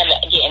you kind of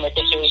get in a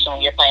situation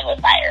when you're playing with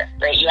fire,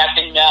 right? You have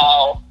to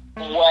know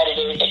what it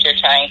is that you're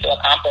trying to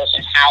accomplish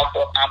and how to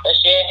accomplish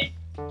it.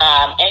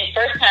 And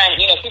first time,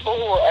 people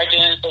who are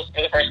doing this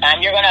for the first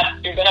time, you're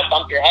gonna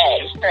bump your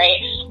head, right?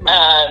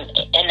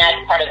 And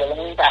that's part of the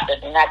learning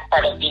process, and that's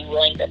part of being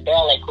willing to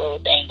fail, like Chloe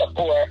was saying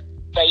before.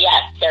 But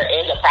yes, there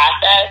is a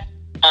process,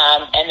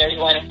 and there's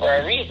one for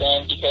a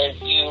reason, because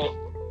you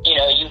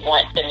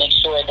want to make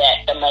sure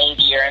that the money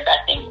that you're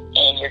investing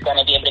in, you're going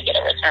to be able to get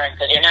a return,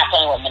 because you're not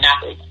playing with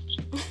Monopoly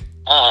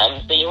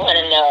money. So you want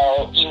to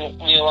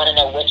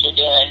know what you're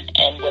doing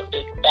and what to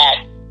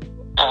expect,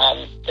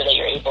 so that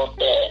you're able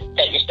to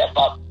set yourself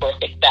up for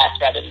success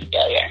rather than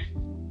failure.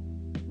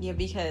 Yeah,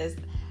 because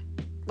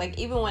like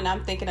even when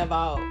I'm thinking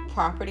about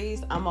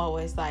properties, I'm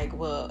always like,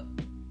 well,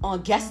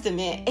 on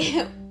guesstimate,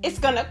 it's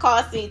gonna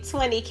cost me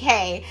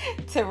 $20,000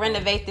 to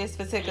renovate this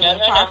particular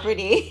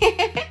property.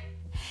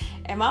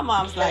 And my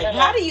mom's like,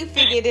 how do you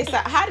figure this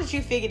out? How did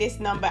you figure this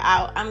number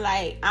out? I'm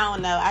like, I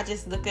don't know. I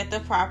just looked at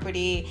the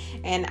property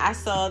and I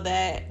saw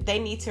that they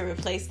need to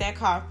replace that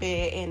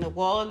carpet and the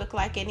wall looked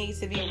like it needs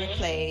to be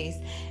replaced.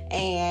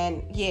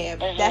 And yeah,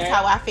 that's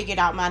how I figured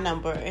out my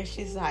number. And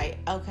she's like,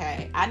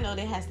 okay, I know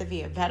there has to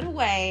be a better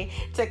way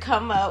to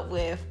come up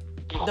with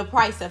the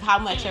price of how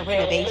much a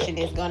renovation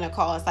is going to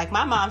cost. Like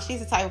my mom, she's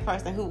the type of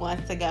person who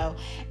wants to go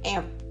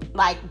and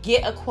like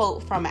get a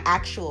quote from an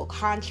actual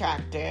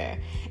contractor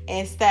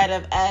instead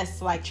of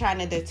us like trying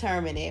to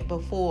determine it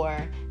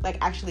before like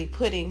actually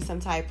putting some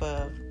type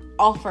of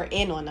offer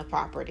in on the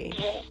property.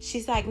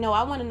 She's like, no,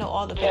 I want to know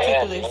all the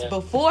particulars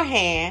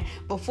beforehand,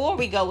 before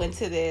we go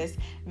into this,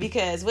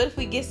 because what if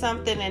we get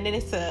something and then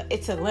it's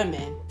a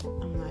lemon?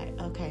 I'm like,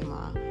 okay,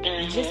 Mom,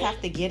 you just have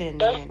to get in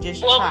there and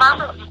just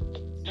try.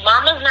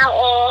 Mama's not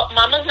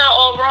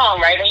all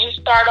wrong, right? When you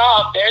start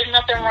off, there's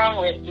nothing wrong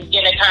with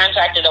getting a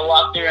contractor to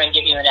walk through and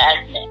give you an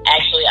estimate.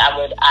 Actually, I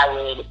would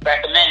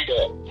recommend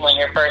it when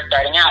you're first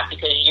starting out,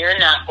 because you're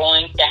not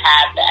going to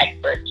have the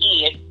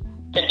expertise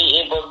to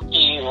be able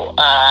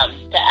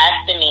to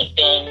estimate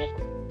things,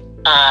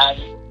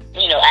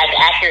 as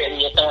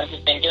accurately as someone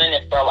who's been doing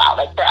this for a while.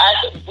 Like for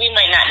us, we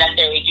might not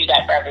necessarily do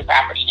that for every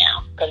property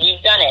now, because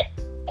we've done it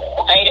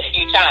quite a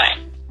few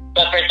times.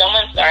 But for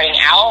someone starting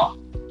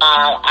out,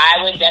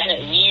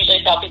 we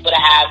usually tell people to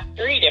have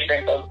 3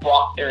 different folks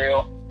walk through,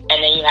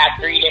 and then you have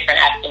 3 different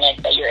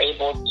estimates that you're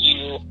able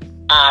to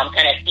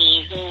kind of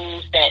see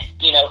who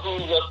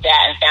looked at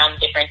and found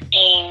different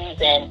things,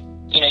 and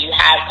you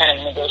have kind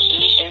of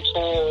negotiation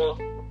tools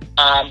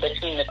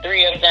between the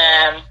 3 of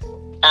them.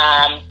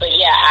 But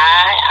yeah,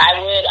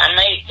 I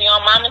might be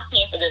on Mama's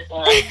team for this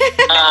one,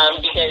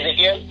 because if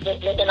you're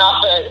just looking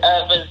off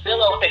of a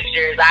Zillow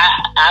pictures,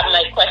 I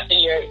might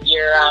question your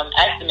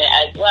estimate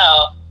as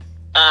well.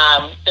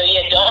 So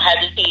yeah, don't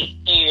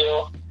hesitate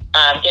to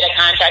get a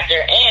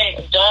contractor,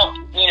 and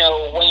don't,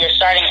 when you're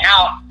starting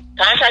out,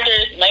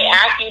 contractors might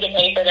ask you to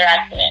pay for their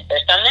estimate.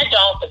 There's some that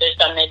don't, but there's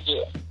some that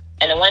do.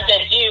 And the ones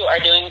that do are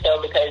doing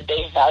so because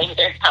they value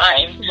their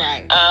time.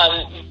 Right.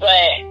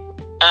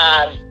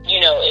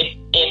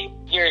 If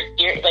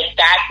you're like,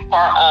 that's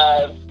part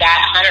of that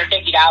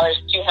 $150,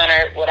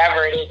 $200,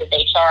 whatever it is that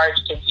they charge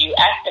to do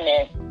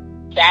estimates,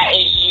 that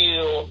is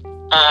you.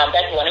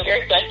 That's one of your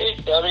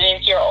expenses. Build it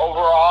into your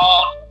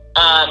overall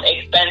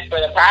expense for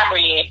the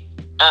property.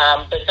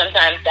 But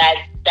sometimes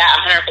that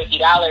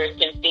 $150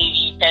 can save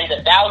you tens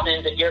of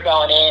thousands if you're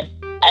going in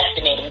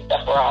estimating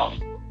stuff wrong.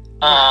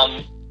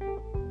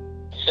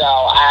 So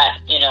I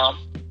don't know.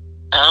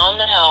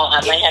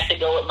 I might have to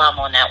go with Mom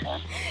on that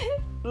one.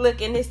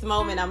 Look, in this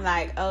moment, I'm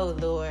like, oh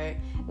Lord.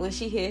 When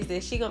she hears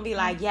this, she gonna be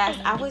like, yes,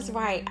 I was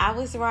right.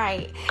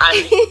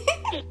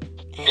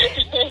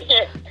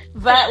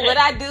 But what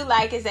I do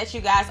like is that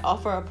you guys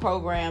offer a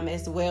program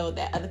as well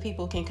that other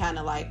people can kind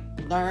of like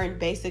learn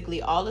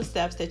basically all the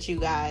steps that you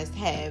guys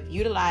have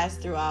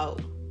utilized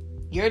throughout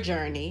your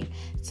journey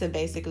to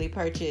basically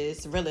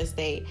purchase real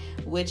estate,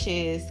 which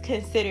is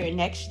considered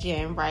next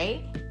gen,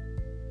 right?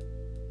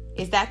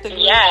 Is that the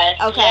group?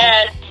 Yes. Okay.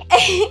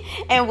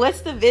 Yes. And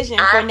what's the vision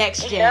for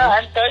Next Gen?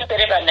 I'm so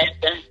excited about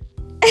Next Gen.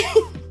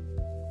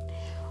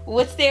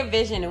 What's their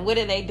vision and what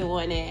are they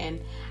doing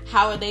and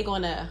how are they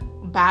going to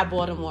buy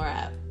Baltimore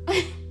up?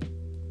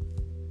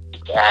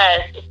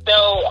 Yes.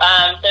 So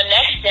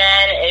Next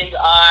Gen is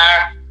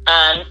our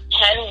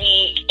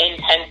 10-week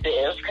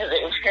intensive, because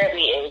it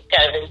really is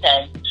kind of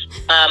intense,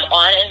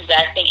 on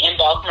investing in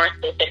Baltimore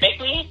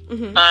specifically.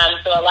 Mm-hmm.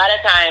 So a lot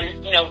of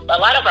times, a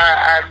lot of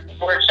our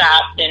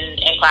workshops and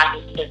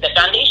classes, because the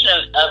foundation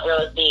of real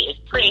estate is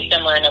pretty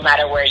similar no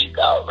matter where you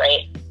go,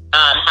 right?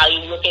 How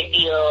you look at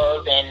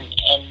deals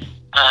and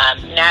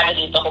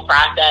navigate the whole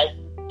process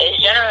is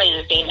generally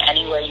the same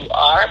anywhere you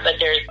are, but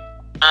there's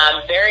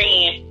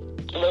very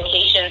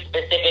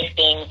location-specific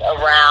things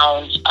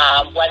around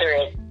whether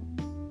it's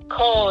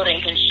code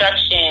and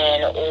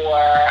construction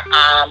or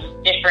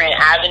different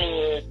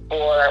avenues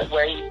for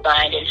where you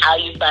find and how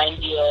you find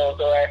deals,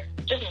 or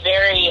just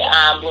very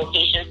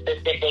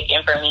location-specific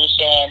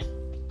information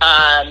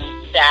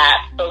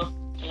that folks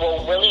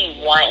will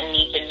really want and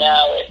need to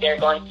know if they're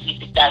going to be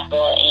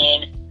successful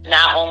in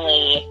not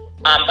only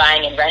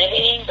buying and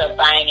renovating, but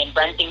buying and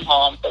renting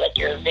homes, so like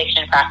your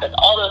eviction process,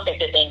 all those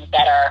types of things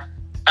that are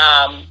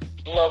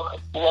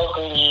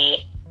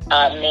locally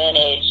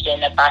managed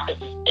and the process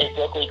is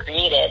locally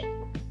created.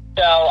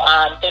 So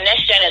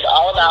Next Gen is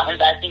all about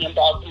investing in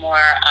Baltimore.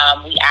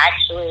 We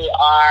actually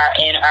are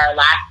in our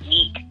last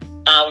week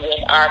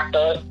with our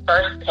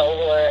first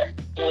cohort,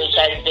 which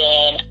has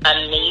been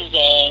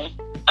amazing.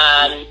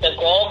 The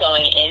goal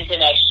going into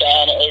Next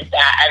Gen is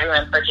that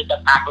everyone purchase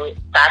a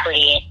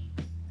property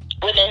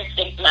within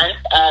 6 months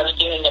of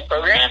doing the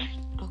program.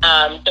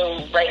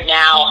 So right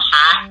now,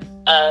 half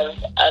of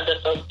the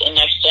folks in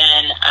Next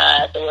Gen,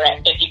 so we're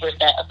at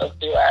 50% of folks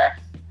who are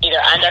either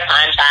under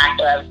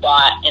contract or have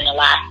bought in the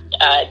last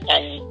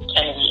 10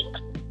 weeks.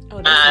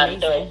 Oh, that's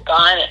amazing. So it's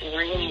gone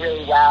really,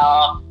 really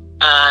well.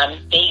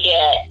 They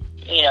get,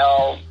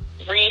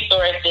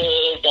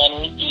 resources,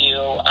 and we do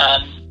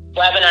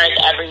webinars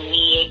every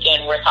week,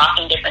 and we're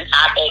talking different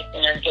topics,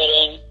 and they're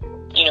getting,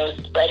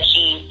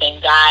 spreadsheets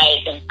and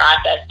guides and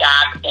process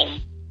docs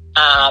and,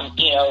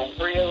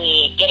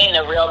 really getting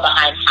the real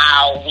behind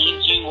how we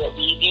do what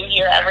we do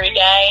here every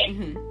day.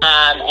 Mm-hmm.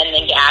 And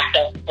then get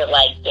access to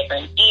like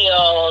different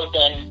deals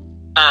and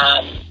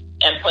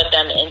put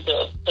them into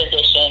a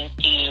position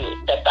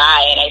to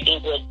buy. And I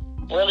think what's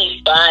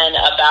really fun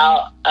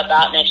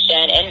about Next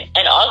Gen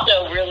and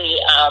also really,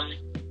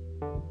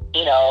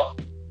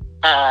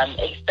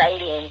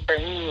 exciting for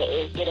me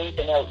is getting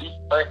to know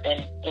each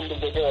person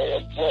individually.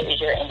 Like, what is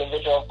your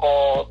individual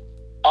goal?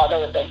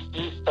 Although it's a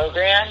group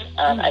program,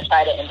 I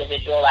try to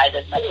individualize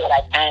as much as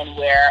I can,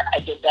 where I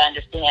get to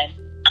understand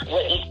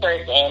what each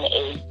person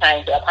is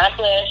trying to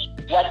accomplish,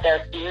 what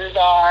their fears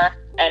are,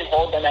 and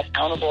hold them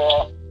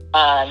accountable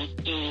to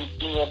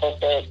being able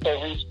to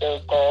reach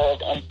those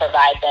goals and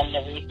provide them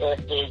the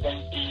resources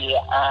and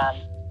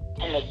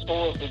the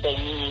tools that they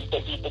need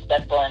to be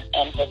successful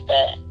and hit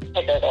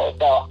their goals.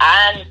 So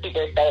I'm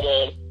super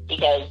excited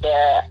because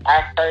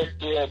our first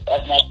group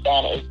of Next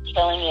Gen is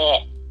killing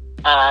it,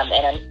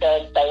 and I'm so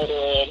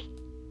excited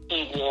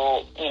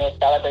to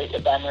celebrate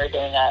with them. We're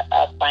doing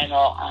a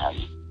final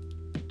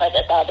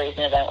a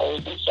celebration event where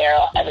we can share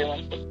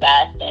everyone's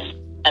success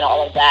and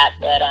all of that.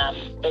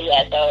 But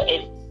yeah, so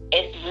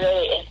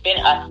it's been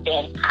a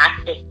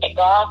fantastic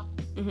kickoff.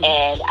 Mm-hmm.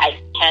 And I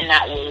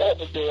cannot wait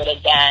to do it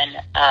again.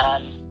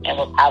 And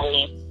we'll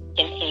probably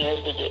continue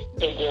to do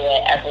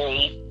it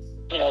every,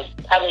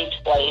 probably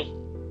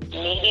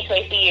maybe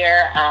twice a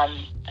year. I'm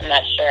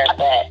not sure,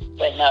 but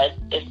no,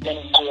 it's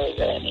been really,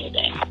 really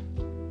amazing.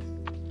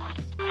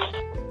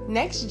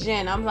 Next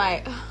Gen, I'm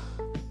like,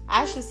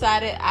 I just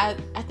decided, I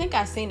think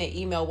I seen an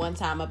email one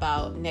time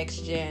about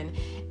Next Gen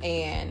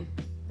and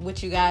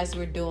what you guys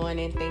were doing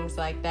and things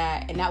like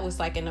that. And that was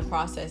like in the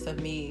process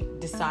of me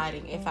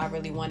deciding if I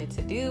really wanted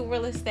to do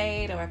real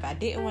estate or if I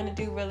didn't want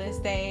to do real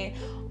estate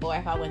or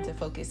if I wanted to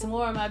focus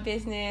more on my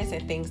business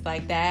and things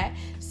like that.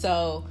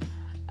 So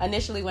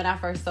initially when I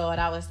first saw it,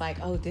 I was like,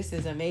 oh, this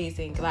is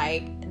amazing.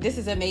 Like, this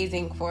is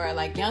amazing for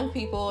like young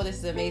people. This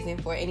is amazing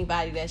for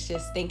anybody that's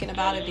just thinking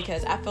about it,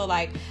 because I feel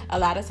like a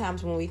lot of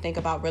times when we think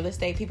about real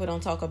estate, people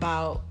don't talk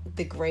about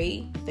the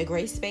gray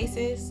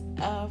spaces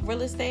of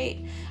real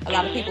estate. A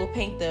lot of people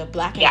paint the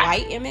black and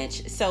white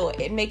image. So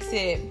it makes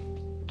it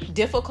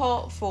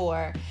difficult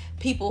for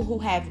people who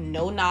have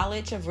no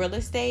knowledge of real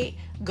estate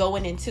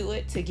going into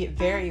it to get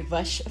very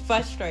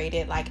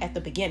frustrated, like at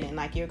the beginning.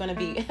 Like, you're going to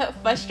be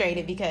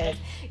frustrated because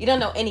you don't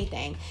know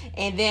anything.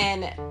 And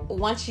then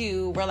once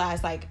you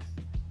realize like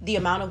the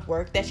amount of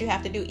work that you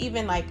have to do,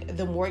 even like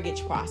the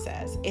mortgage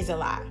process is a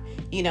lot,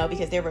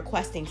 because they're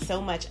requesting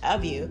so much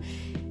of you.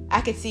 I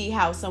could see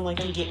how someone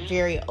can get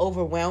very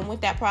overwhelmed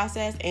with that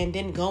process, and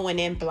then going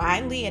in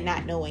blindly and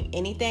not knowing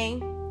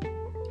anything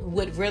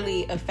would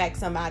really affect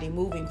somebody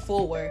moving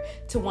forward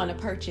to want to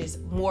purchase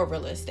more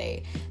real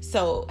estate.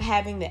 So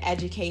having the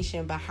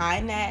education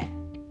behind that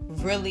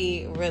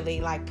really, really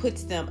like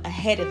puts them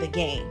ahead of the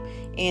game,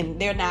 and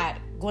they're not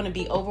going to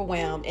be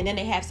overwhelmed, and then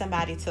they have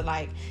somebody to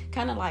like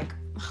kind of like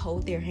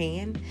hold their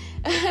hand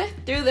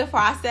through the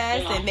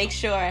process and make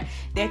sure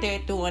that they're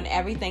doing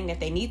everything that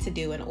they need to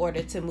do in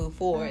order to move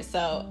forward.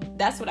 So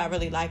that's what I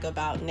really like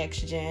about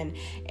Next Gen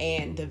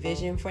and the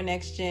vision for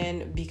Next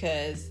Gen,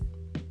 because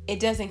it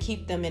doesn't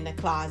keep them in the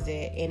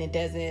closet and it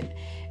doesn't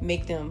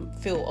make them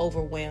feel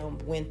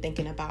overwhelmed when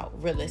thinking about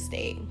real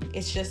estate.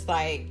 It's just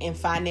like in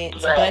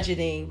finance,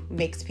 budgeting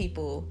makes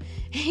people,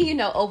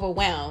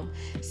 overwhelmed.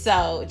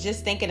 So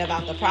just thinking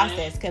about the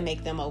process can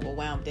make them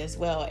overwhelmed as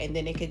well. And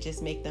then it could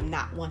just make them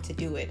not want to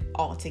do it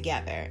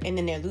altogether. And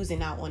then they're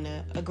losing out on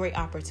a great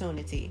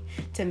opportunity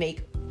to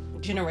make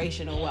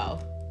generational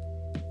wealth.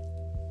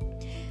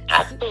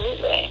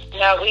 Absolutely.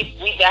 No,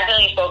 we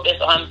definitely focus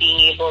on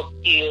being able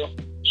to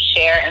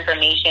share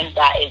information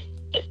that is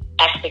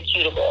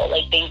executable,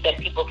 like things that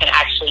people can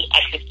actually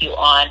execute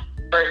on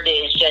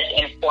versus just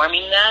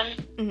informing them.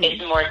 Mm-hmm.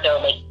 It's more so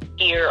like,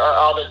 here are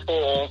all the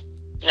tools,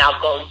 now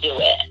go do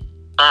it.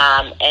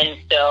 And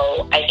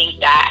so I think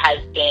that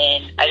I've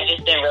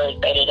just been really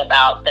excited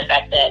about the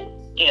fact that,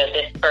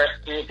 this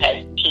first group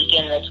has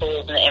taken the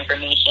tools and the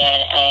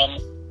information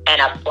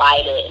and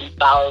applied it and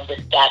followed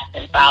the steps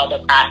and followed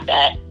the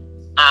process.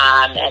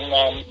 And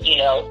then,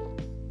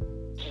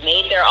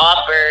 made their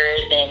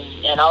offers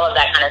and all of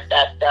that kind of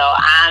stuff. So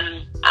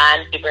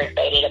I'm super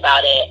excited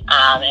about it,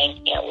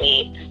 and can't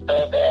wait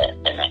until the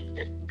next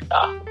group kicks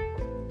off.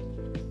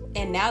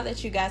 And now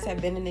that you guys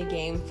have been in the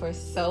game for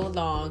so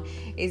long,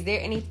 is there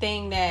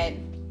anything that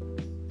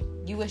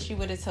you wish you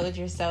would have told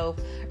yourself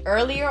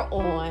earlier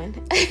on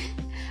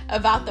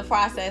about the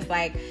process,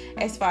 like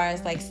as far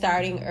as like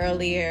starting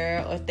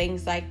earlier or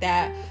things like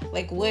that?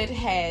 Like what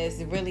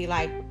has really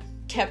like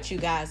kept you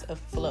guys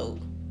afloat,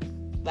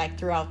 like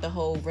throughout the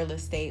whole real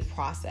estate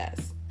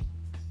process?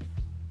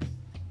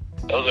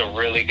 Those are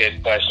really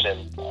good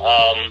questions.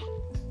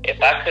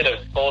 If I could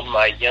have told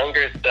my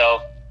younger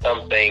self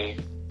something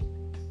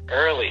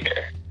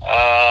earlier,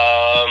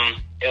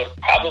 it would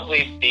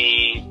probably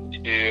be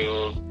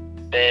to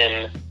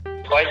spend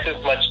twice as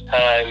much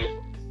time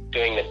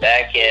doing the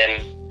back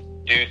end,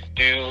 due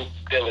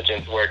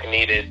diligence work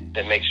needed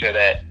to make sure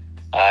that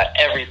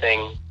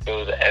everything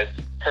goes as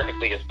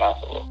perfectly as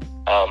possible.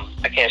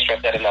 I can't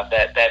stress that enough.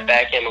 That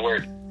back end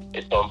work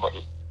is so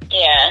important.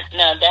 Yeah,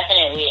 no,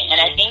 definitely. And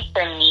I think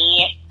for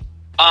me,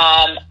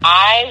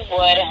 I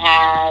would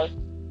have.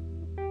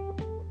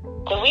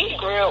 So we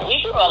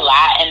grew a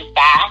lot and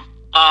fast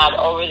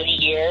over the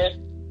years.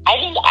 I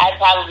think I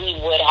probably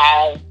would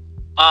have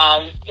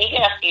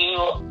taken a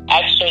few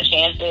extra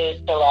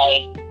chances to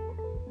like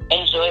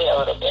enjoy it a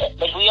little bit.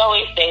 Like we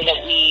always say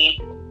that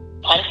we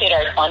hunted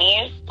our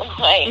 20s.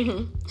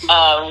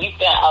 We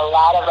spent a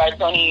lot of our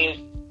 20s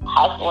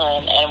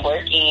hustling and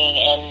working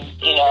and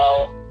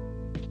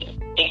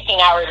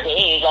 16-hour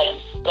days, like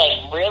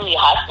really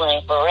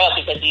hustling for real,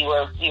 because we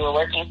were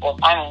working full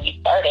time when we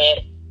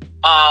started.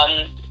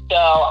 So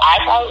I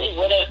probably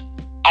would have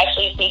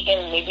actually taken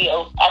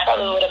I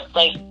probably would have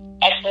like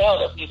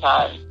exhaled a few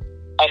times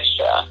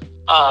extra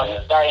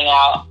starting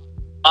out.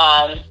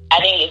 I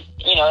think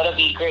it'll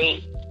be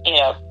great.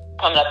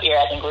 Coming up here,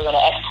 I think we're going to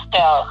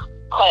exhale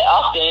quite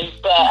often.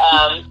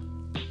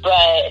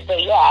 But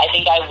yeah, I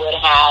think I would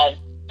have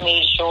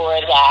made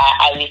sure that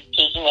I was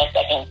taking a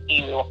second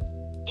to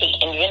take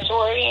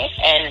inventory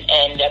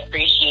and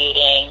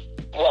appreciating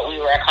what we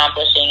were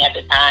accomplishing at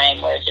the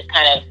time, or just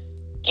kind of,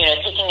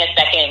 taking a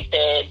second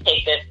to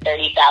take this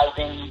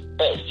 30,000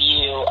 foot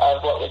view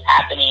of what was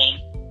happening.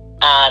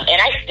 And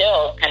I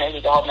still kind of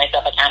need to hold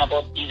myself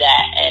accountable to do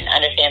that and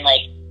understand,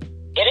 like,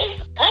 it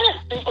is kind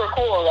of super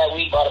cool that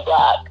we bought a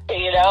block,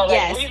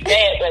 Yes. We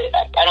say it, but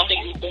I don't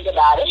think we think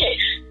about it.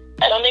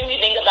 I don't think we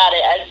think about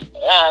it as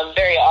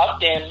very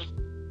often,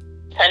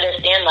 to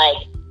understand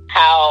like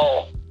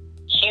how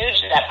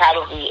huge that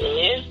probably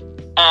is,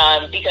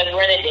 because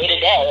we're in the day to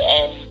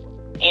day, and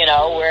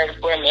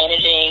we're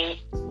managing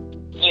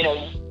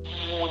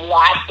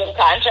lots of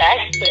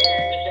contracts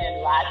and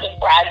lots of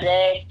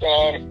projects,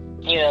 and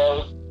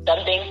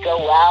some things go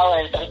well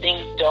and some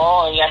things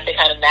don't, and you have to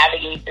kind of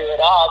navigate through it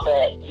all.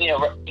 But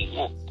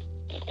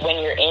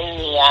when you're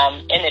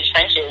in the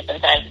trenches,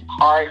 sometimes it's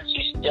hard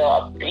to still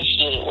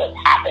appreciate what's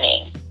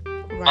happening.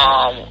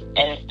 Right.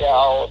 And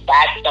so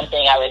that's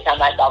something I would tell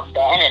myself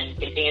then and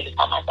continue to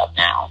tell myself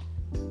now.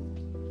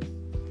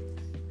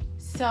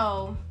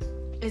 So,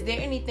 is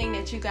there anything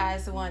that you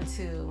guys want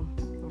to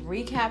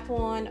recap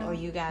on, or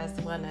you guys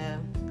want to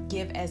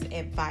give as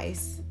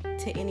advice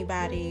to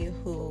anybody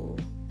who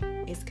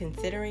is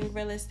considering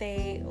real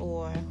estate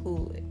or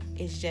who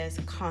is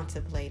just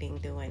contemplating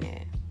doing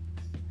it?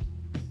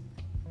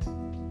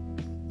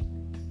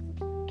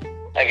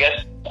 I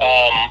guess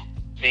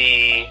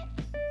the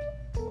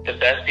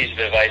best piece of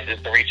advice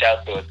is to reach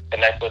out to us,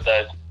 connect with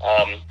us,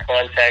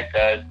 contact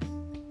us.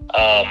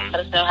 Let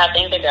us know how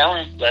things are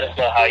going. Let us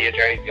know how your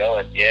journey's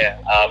going, yeah.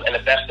 And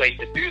the best way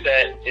to do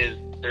that is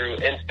through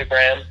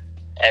Instagram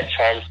at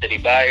Charm City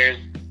Buyers,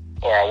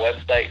 or our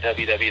website,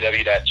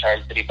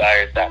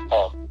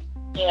 www.charmcitybuyers.com.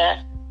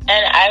 Yeah.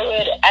 And I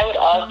would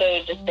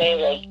also just say,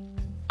 like,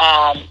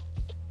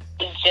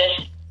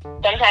 just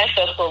sometimes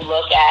folks will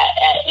look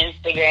at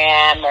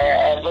Instagram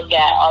or look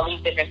at all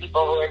these different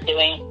people who are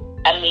doing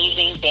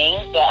amazing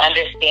things, but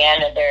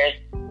understand that there's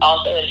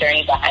also a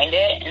journey behind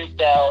it. And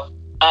so,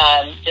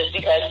 just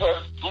because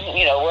we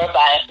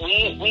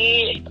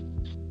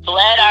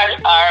bled our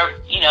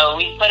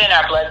we put in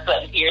our blood,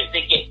 sweat, and tears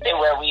to get to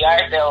where we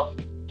are. So,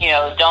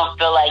 don't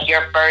feel like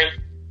your first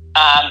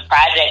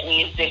project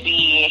needs to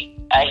be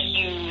a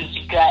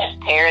huge gut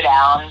tear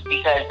down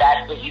because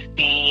that's what you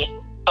see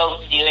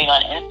folks doing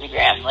on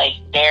Instagram. Like,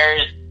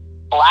 there's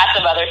lots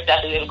of other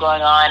stuff that we have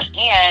going on,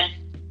 and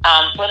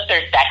flips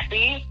are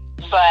sexy,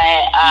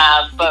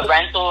 but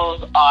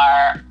rentals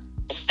are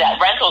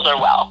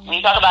wealth. When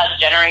you talk about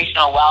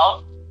generational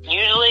wealth,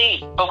 usually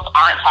folks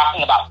aren't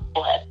talking about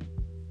flips.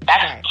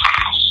 That's right.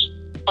 Cash.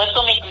 Flips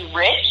will make you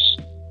rich.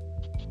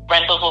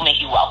 Rentals will make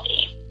you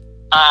wealthy.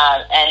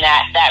 And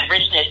that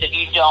richness, if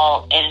you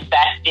don't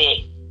invest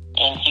it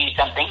into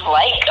something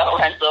like a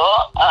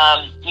rental,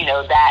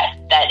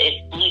 that is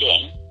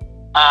fleeting.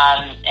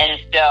 And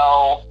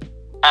so,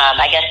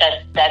 I guess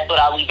that's what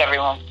I'll leave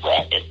everyone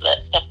with, is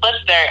the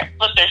flips are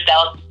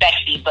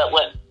sexy, but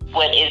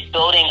what is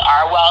building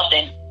our wealth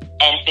and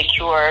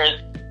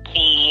secures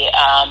the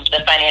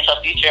financial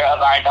future of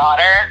our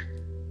daughter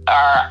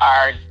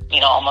are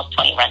almost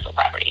 20 rental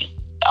properties.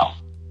 So.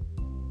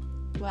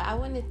 Well, I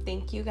want to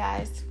thank you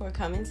guys for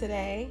coming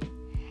today,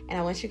 and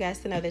I want you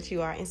guys to know that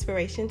you are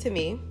inspiration to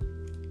me,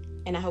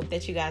 and I hope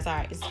that you guys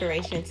are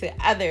inspiration to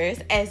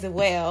others as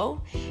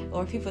well,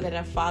 or people that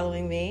are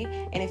following me.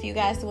 And if you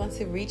guys want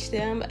to reach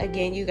them,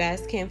 again, you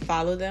guys can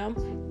follow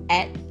them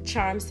at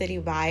Charm City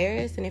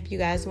Buyers, and if you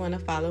guys want to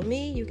follow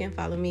me, you can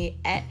follow me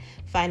at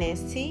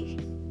Finance T.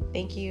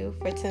 Thank you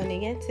for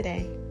tuning in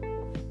today.